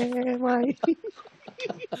 Yeah, my-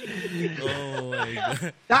 Oh my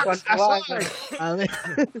god. That's a Wag. sword.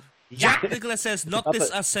 Jack Nicholas says, Noctis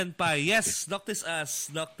us, senpai. Yes, Noctis us.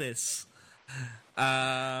 Noctis.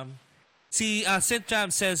 See,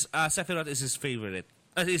 Sintram says Sephiroth is his favorite.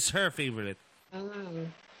 Is her favorite.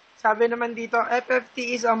 Sabi naman dito,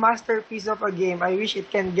 FFT is a masterpiece of a game. I wish it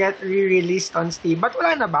can get re-released on Steam. But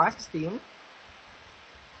wala na ba sa Steam?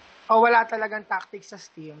 O wala talagang tactics sa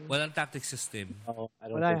Steam? Walang tactic system. No, I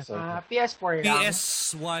don't Wala. think so. PS4 lang.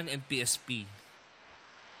 PS1 and PSP.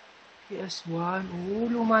 PS1.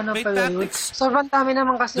 Luma na May pala yun. tactics. Sobrang dami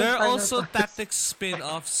naman kasi. There are Final also Fantasy. tactics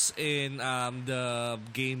spin-offs in the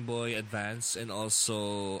Game Boy Advance and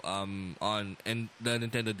also on the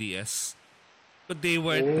Nintendo DS. But they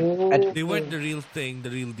weren't the real thing.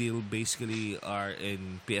 The real deal basically are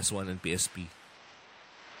in PS1 and PSP.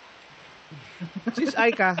 Sis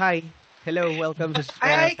Aika, hi. Hello, welcome to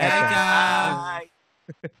Ay, Final Fantasy. Hi.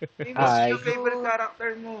 Famous Hi. yung favorite character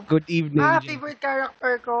mo. Good evening. Jen. Favorite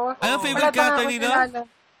character ko. Ano favorite Wala pa nga character ako nino? kilala.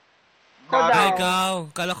 Ko Ah, daw. Ikaw,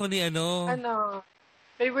 kala ko ni ano.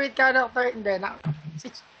 Favorite character, hindi na. Si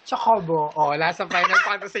Chocobo. Nasa Final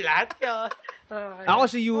Fantasy lahat yun. Ako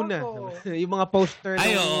si Yuna. Chocobo. Yung mga poster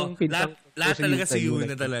Ay, ng oo. Lahat talaga si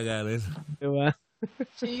Yuna talaga. talaga rin. Diba?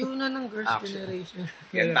 Si Yuna ng Girls' Actually. Generation.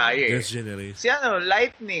 Yan tayo eh. Girls' Generation. Si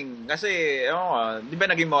Lightning. Kasi, di ba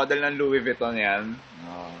naging model ng Louis Vuitton yan?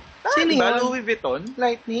 Sino Diba, yun? Louis Vuitton?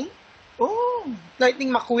 Lightning?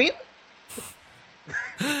 Lightning McQueen?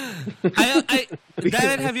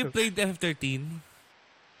 Darren, have you played F13?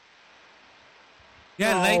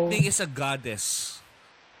 Yeah, No. Lightning is a goddess.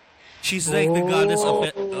 She's like the goddess of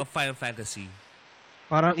Final Fantasy.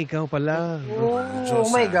 Parang ikaw pala. Oh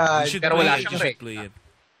my God. You should Pero play wala it. siyang You should rank. play it.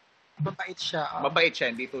 Mabait siya. Mabait siya,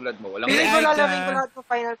 hindi tulad mo. Walang Feeling Ay, ko ka. lalawin ko lahat ng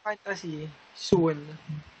Final Fantasy soon.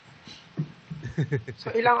 So,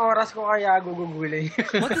 ilang oras ko kaya gugugulay?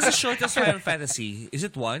 What is the shortest Final Fantasy? Is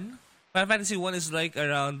it 1? Final Fantasy 1 is like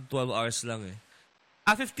around 12 hours lang eh.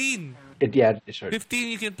 15. It's short.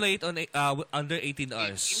 15 you can play it on under 18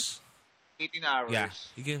 hours. 18 hours. Yeah,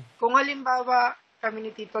 you can. Kung halimbawa, kami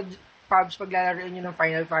ni Tito Pabs paglalaroin nyo ng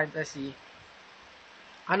Final Fantasy,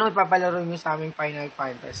 ano ipapalaro nyo sa aming Final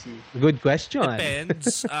Fantasy? Good question.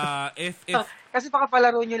 Depends. If Kasi baka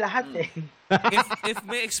palaro nyo lahat eh. if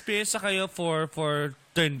may experience na kayo for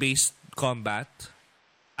turn-based combat,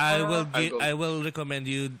 I will recommend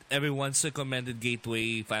you everyone's recommended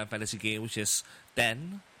gateway Final Fantasy game, which is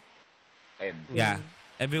 10. Yeah.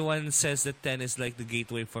 Everyone says that 10 is like the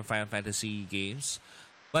gateway for Final Fantasy games.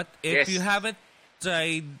 But if Yes. you haven't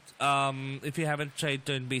tried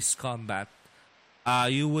turn-based combat,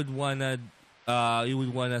 you would wanna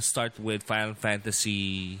start with Final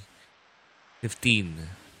Fantasy 15.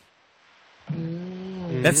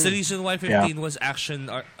 That's the reason why 15 was action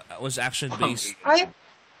based. Ay,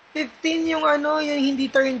 15 yung yung hindi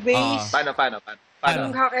turn-based.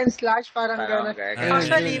 Paano? Yung hack and slash, parang gano'n. Okay.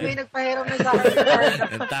 Actually, may nagpahiram na sa akin.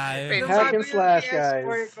 And tayo. Nung Hack bago and yung slash, PS4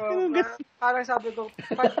 guys. ko, parang sabi ko,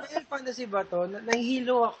 Final Fantasy ba to?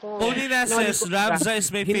 Nahihilo ako. Polina says Nahihilo ko. Ramza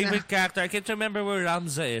is my favorite character. I can't remember where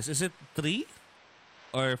Ramza is. Is it 3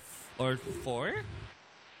 or 4?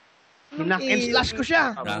 Knock and slash ko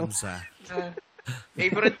siya. Ramza.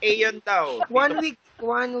 Favorite Aeon daw. One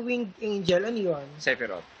winged angel. Ano yun?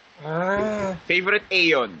 Sephiroth. Favorite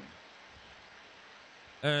Aeon.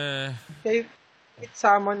 Favorite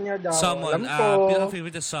summon niya daw. Summon. Alam ko.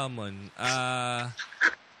 Pinaka-favorite na summon.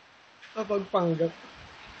 Kapagpanggap.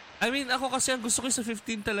 I mean, ako kasi ang gusto ko sa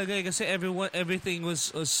 15 talaga eh. Kasi everything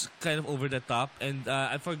was kind of over the top. And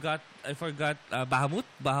I forgot Bahamut.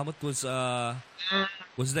 Bahamut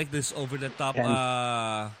was like this over the top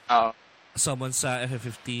summon sa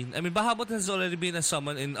FF15. I mean, Bahamut has already been a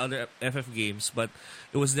summon in other FF games, but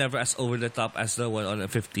it was never as over the top as the one on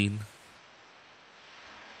F15.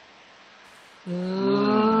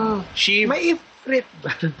 May Ifrit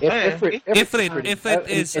ba? Ifrit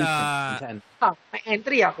is May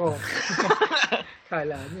entry ako.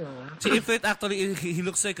 Kala nyo si Ifrit actually he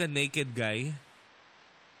looks like a naked guy.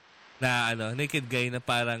 Naked guy na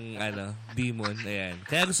parang demon. Ayan.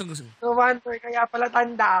 Kaya gusto. No wonder, kaya pala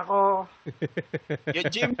tanda ako. Yung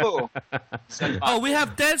Jimbo. Oh, we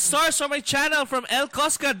have 10 stars from my channel from El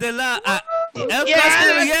Cosca de la... El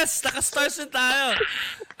Cosca, yes! Naka-stars din tayo.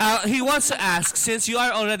 He wants to ask, since you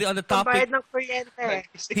are already on the topic... Pambayad ng kuryente.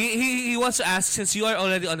 He wants to ask, since you are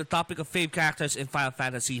already on the topic of fave characters in Final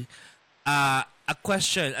Fantasy, a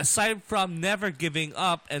question. Aside from never giving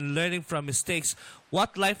up and learning from mistakes,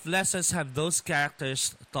 what life lessons have those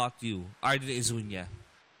characters taught you? Arden Izunya.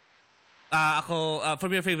 From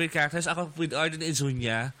your favorite characters, ako with Arden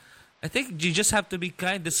Izunya, I think you just have to be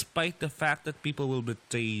kind despite the fact that people will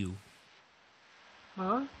betray you.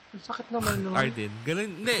 Huh? Ang sakit naman nun. Arden.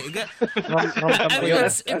 Ganun. Hindi. Rom-com I po mean, yun.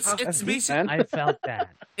 it's basically... I felt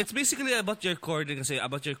that. It's basically about your core din kasi,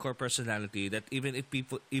 about your core personality, that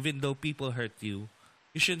even though people hurt you,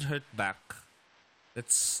 you shouldn't hurt back.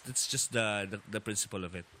 That's just the principle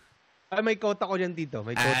of it. May quote ako dyan dito.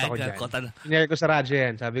 May quote ako dyan. Kota. Sinare ko sa radyo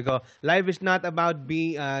yan. Sabi ko, life is not about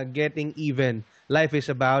getting even. Life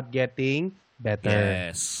is about getting better.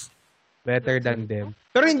 Yes. Better than them.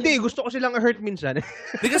 Pero hindi, gusto ko silang hurt minsan.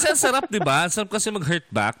 Di kasi ang sarap, di ba? Ang sarap kasi mag-hurt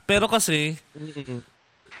back. Pero kasi,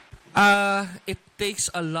 it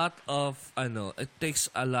takes a lot of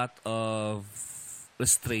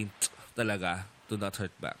restraint talaga to not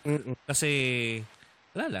hurt back. Kasi,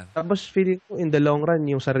 wala lang. Tapos feeling ko, in the long run,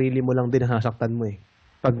 yung sarili mo lang din hasaktan mo eh.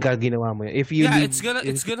 Pagka ginawa mo yan. If you it's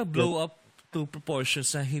gonna blow up to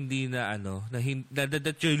proportions na hindi na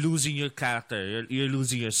that you're losing your character. You're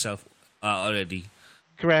losing yourself already.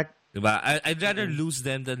 Correct. Diba? I'd rather lose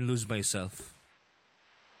them than lose myself.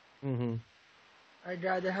 Mm-hmm. I'd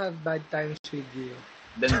rather have bad times with you.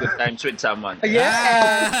 Then good times with someone.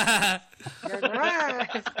 Yeah! Ganon.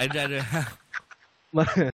 I'd rather have...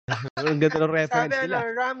 Ang ganda ng reference Sabi nila.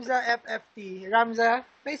 Ramza FFT. Ramza,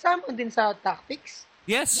 may summon din sa tactics?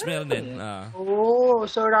 Yes, meron din.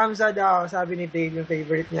 So Ramza daw, sabi ni Dave yung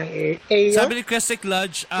favorite niyang Ayo. Sabi ni Crescent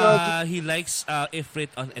Lodge, he likes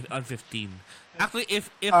Ifrit on 15. Actually,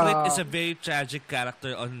 Ifrit is a very tragic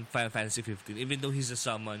character on Final Fantasy 15. Even though he's a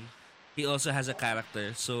summon, he also has a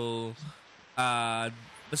character. So,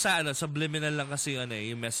 basta subliminal lang kasi yung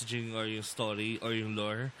messaging or yung story or yung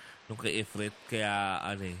lore nung kay Ifrit. Kaya,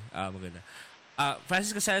 maganda.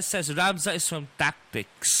 Francis Casares says, Ramza is from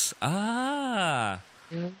Tactics.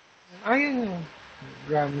 Ayun.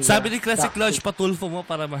 Ramza. Sabi ni Classic Lodge, patulfo mo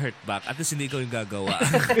para ma-hurt back. At least hindi ikaw yung gagawa.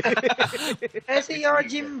 Si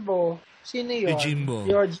Yojimbo. Sino yun? Yojimbo.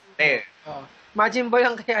 Majimbo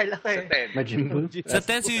lang kaya lang eh. Majimbo? Sa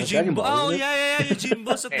 10 si Yojimbo. Oh, yeah.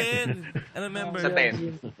 Yojimbo sa 10. I remember. Sa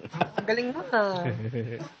 10. Ang galing na.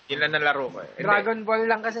 Yun lang nalaro ko eh. Dragon Ball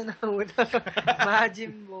lang kasi nauna.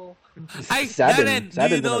 Majimbo. Ay, Darren, do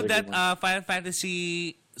you know that Final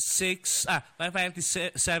Fantasy 7,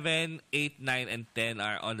 8, 9, and 10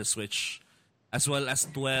 are on the Switch? As well as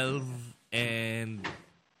 12 and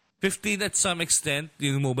 15 at some extent,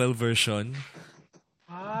 yung mobile version.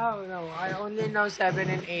 Wow, no. I only know 7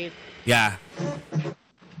 and 8. Yeah.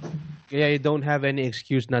 Kaya you don't have any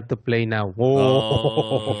excuse not to play now.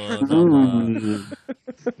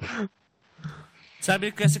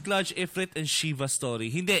 Sabi kasi Clutch, Ifrit and Shiva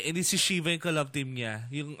story. Hindi si Shiva yung ka-love team niya.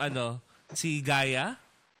 Yung si Gaia.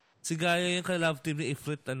 Si Gaia yung ka-love team ni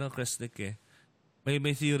Ifrit, Kresnik eh.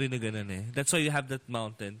 May theory na ganun eh. That's why you have that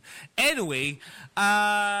mountain. Anyway,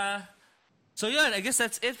 so yun, I guess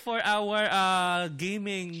that's it for our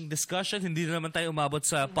gaming discussion. Hindi na naman tayo umabot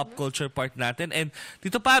sa pop culture part natin. And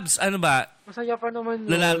Tito Pabs, ano ba? Masaya pa naman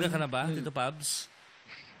yun. Lalarga ka na ba, Tito Pabs?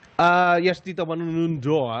 Yes, dito,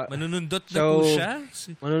 manunundo. Manunundot na po siya?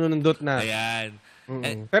 Manunundot na. Ayan.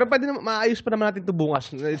 Pero pwede na, maayos pa naman natin ito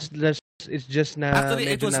bukas. It's just na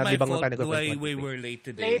actually, it medyo was my fault tayo why we were late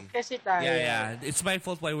today. Late kasi tayo. Yeah. It's my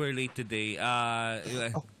fault why we're late today.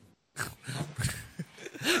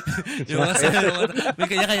 Yung may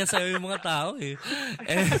kanya-kanya sa'yo yung mga tao eh.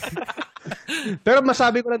 Pero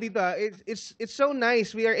masabi ko lang dito, it's so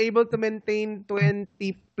nice. We are able to maintain 20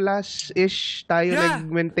 plus-ish tayo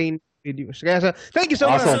nag-maintain videos. Kaya thank you so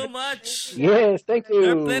much. Yes, thank you.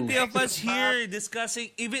 There are plenty of us here discussing,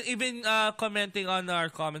 even commenting on our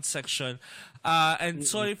comment section. And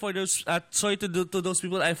sorry for those, sorry to those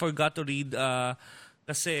people I forgot to read.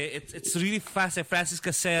 Kasi it's really fast. Francis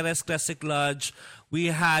Caceres, Classic Lodge. We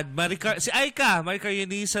had si Aika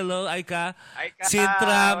Yunis, hello Aika.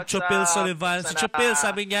 Sintram, Chopil Sullivan. Si Chopil,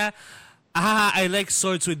 sabi niya, I like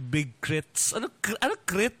swords with big crits. Ano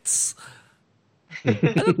crits?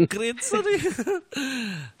 Ano crits?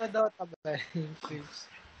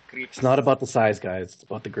 It's not about the size, guys. It's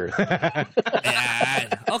about the girth. Ayan.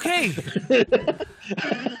 Okay.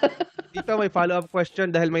 Dito may follow-up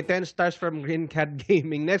question dahil may 10 stars from Green Cat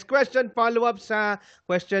Gaming. Next question, follow-up sa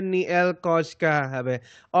question ni El Cosca. Sabi,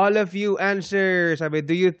 all of you answer. Sabi,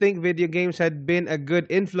 do you think video games had been a good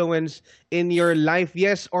influence in your life?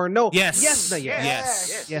 Yes or no? Yes. Yes na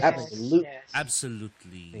yes. Yes.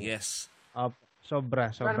 Absolutely. Yes.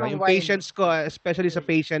 Sobra. namang Yung wine. patience ko, especially sa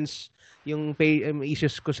patience, yung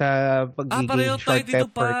issues ko sa pagiging Pareho tayo dito,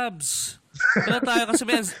 short-tempered. Pabs. Pareho tayo kasi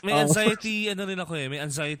may anxiety, rin ako eh. May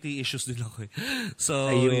anxiety issues din ako eh.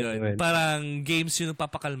 So, Ayun. parang games yun ang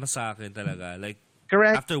papakalma sa akin talaga. Like,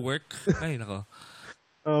 Correct. after work, ay nako.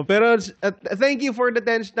 Pero thank you for the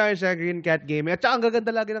 10 stars sa Green Cat Gaming. At saka ang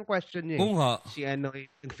gaganda lagi ng question niya. Oo nga. Si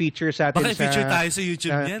nag-feature sa atin Baka feature sa... tayo sa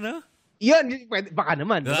YouTube niya, no? Yan, pwede, baka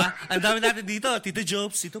naman. Diba? Ang dami natin dito. Tito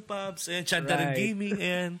Jobs, Tito Pabs, and Chandaran Right. Gaming,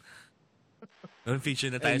 and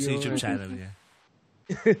feature na tayo sa Ayun. YouTube channel niya.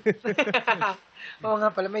 Oo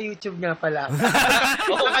nga pala, may YouTube nga pala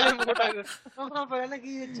ako. Nakalimutan ko. Oo nga pala,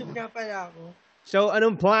 nag-YouTube nga pala ako. So,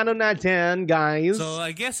 anong plano natin, guys? So,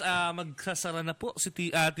 I guess magsasara na po si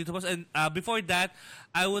Tito Pabs. And before that,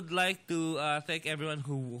 I would like to thank everyone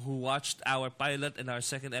who watched our pilot and our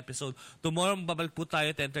second episode. Tomorrow, babalik po tayo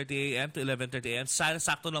 10:30 a.m. to 11:30 a.m. Sana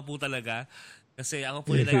sakto na po talaga. Kasi ako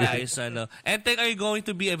po yung nag-ayos. And are you going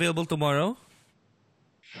to be available tomorrow?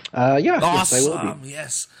 Yeah, yes, I will Awesome. be.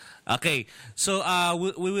 Yes. Okay. So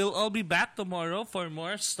we will all be back tomorrow for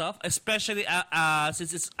more stuff, especially since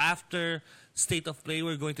it's after State of Play.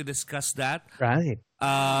 We're going to discuss that. Right.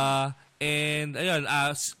 And ayun,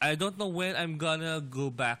 I don't know when I'm gonna go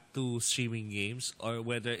back to streaming games or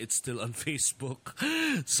whether it's still on Facebook.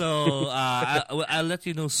 So I'll let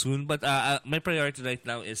you know soon. But my priority right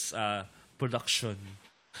now is production.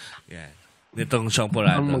 Yeah. Nitong Siyang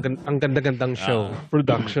Porado. Ang ganda-gandang show.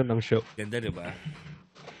 Production ng show. Ganda, di ba?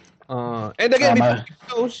 And again, Tama.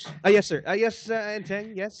 yes, sir. Yes,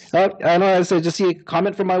 Enteng, yes. I know. I said just see a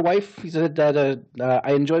comment from my wife. He said that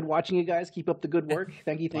I enjoyed watching you guys. Keep up the good work.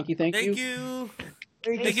 Thank you. Thank you. Thank you,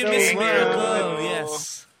 so Miss much. Miracle.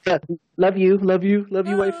 Yes. Love you,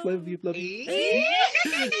 wife. Love you.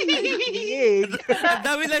 Ang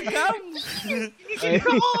dami lang gam.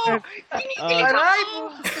 Aray po!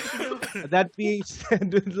 That being said,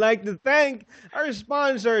 we'd like to thank our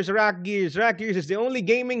sponsors, Rack Gears. Rack Gears is the only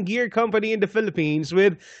gaming gear company in the Philippines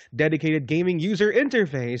with dedicated gaming user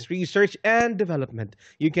interface, research, and development.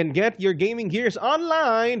 You can get your gaming gears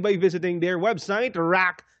online by visiting their website,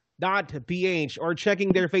 rack.ph, or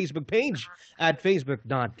checking their Facebook page at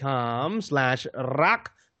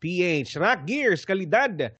facebook.com/rackph. Rack Gears,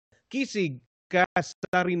 kalidad, kisig,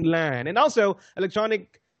 kasarinlan. And also,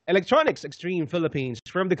 Electronics Extreme Philippines,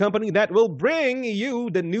 from the company that will bring you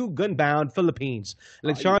the new Gunbound Philippines.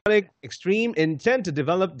 Electronic Extreme intend to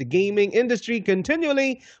develop the gaming industry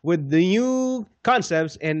continually with the new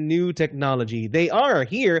concepts and new technology. They are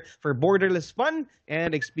here for borderless fun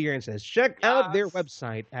and experiences. Check out their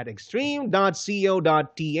website at extreme.co.th.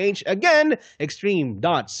 Again,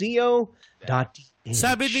 extreme.co.th.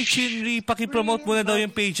 Sabi ni Chinri, paki-promote muna daw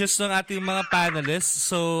yung pages ng ating mga panelists.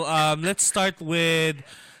 So, let's start with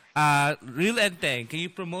Real Enteng. Can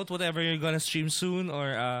you promote whatever you're gonna stream soon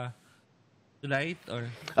or tonight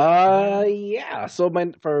or? Yeah. So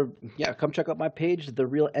come check out my page, The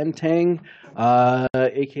Real Enteng,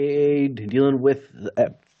 aka dealing with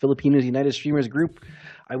the Filipinos United Streamers Group.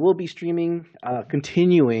 I will be streaming,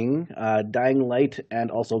 continuing Dying Light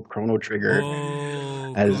and also Chrono Trigger.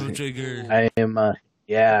 Oh, As- Chrono Trigger. I am,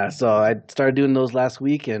 so I started doing those last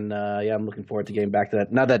week, and I'm looking forward to getting back to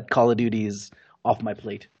that. Now that Call of Duty is off my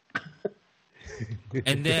plate.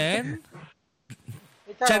 And then,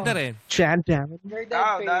 Ikaw, Chanda rin. Chan damn. your dead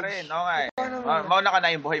page. Darin. Oo nga eh. Ikaw naman. Mauna ka na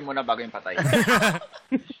yung buhay muna bago yung patay.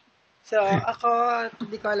 So, ako,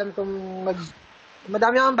 hindi ko alam kung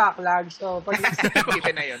madami akong backlog. So, pag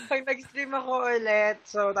Keepin na yun. pag nag-stream ako ulit,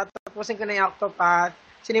 so tatapusin ko na yung Octopath.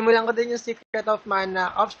 Sinimulan ko din yung Secret of Mana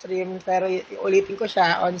off-stream, pero ulitin ko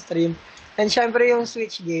siya on-stream. And syempre yung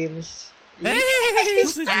Switch games. Hey!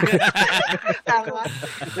 Tama.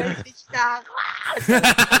 May Switch na ako.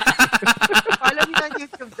 Follow me on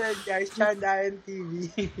YouTube din, guys. Chandayan TV.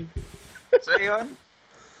 So yun.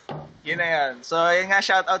 Yun na yan. So yun nga,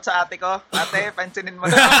 shoutout sa ate ko. Ate, pansinin mo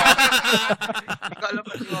na ako. Hindi ko alam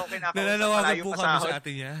kung okay na ako. Nalalawagan Malayo po pa kami sahod. sa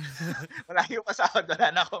atin niya. Malayo pa sahod. Wala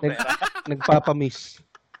na akong pera. Nagpapamiss.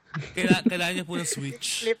 Kailangan niya po ng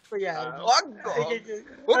Switch. Clip ko yan. Wag ko.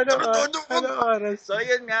 Ano oras? So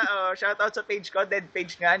yun nga, shoutout sa page ko, dead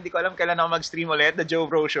page nga. Hindi ko alam kailan ako mag-stream ulit, The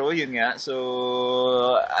Joe Bro Show, yun nga.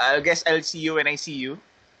 So, I guess I'll see you when I see you.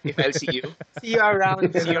 If I'll see you. See you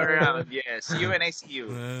around. See you around, yes. See you when I see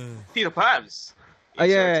you. Tito Pabs.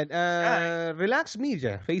 Ayan, Relax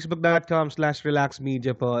Media. Facebook.com/Relax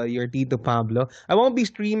Media po, your Tito Pablo. I won't be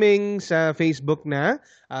streaming sa Facebook na,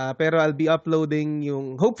 pero I'll be uploading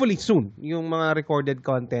hopefully soon, yung mga recorded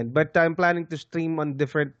content. But I'm planning to stream on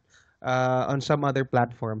on some other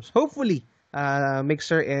platforms. Hopefully,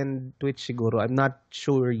 Mixer and Twitch siguro. I'm not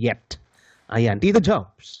sure yet. Ayan, Tito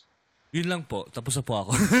Jobs. Yun lang po. Tapos na po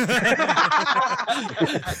ako.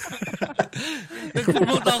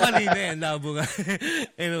 Nag-promote ako kanina yan. Labo nga.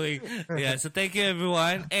 Anyway. Yeah, so thank you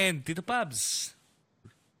everyone. And Tito Pabs,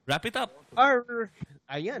 wrap it up.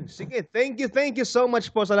 Ayan, sige. Thank you so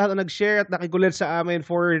much po sa lahat na nag-share at nakikulit sa amin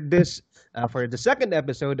for the second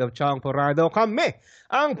episode of Chong Porado. Kami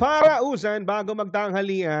ang Parausan bago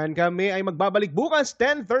magtanghalian. Kami ay magbabalik bukas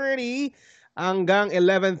 10:30 hanggang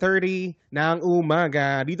 11:30 ng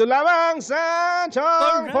umaga. Dito lamang sa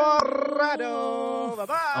Chong Porado.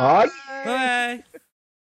 Bye-bye! Bye!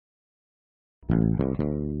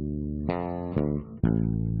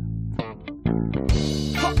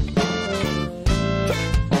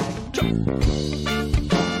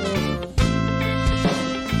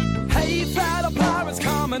 Hey, fellow pirates,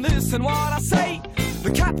 come and listen what I say.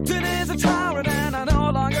 The captain is a tyrant and I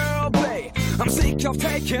no longer obey. I'm sick of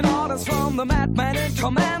taking orders from the madman in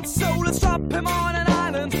command. So let's drop him on an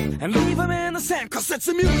island and leave him in the sand. Cause it's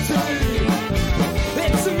a mutiny.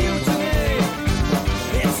 It's a mutiny.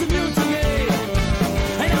 It's a mutiny.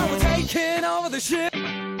 And now we're taking over the ship.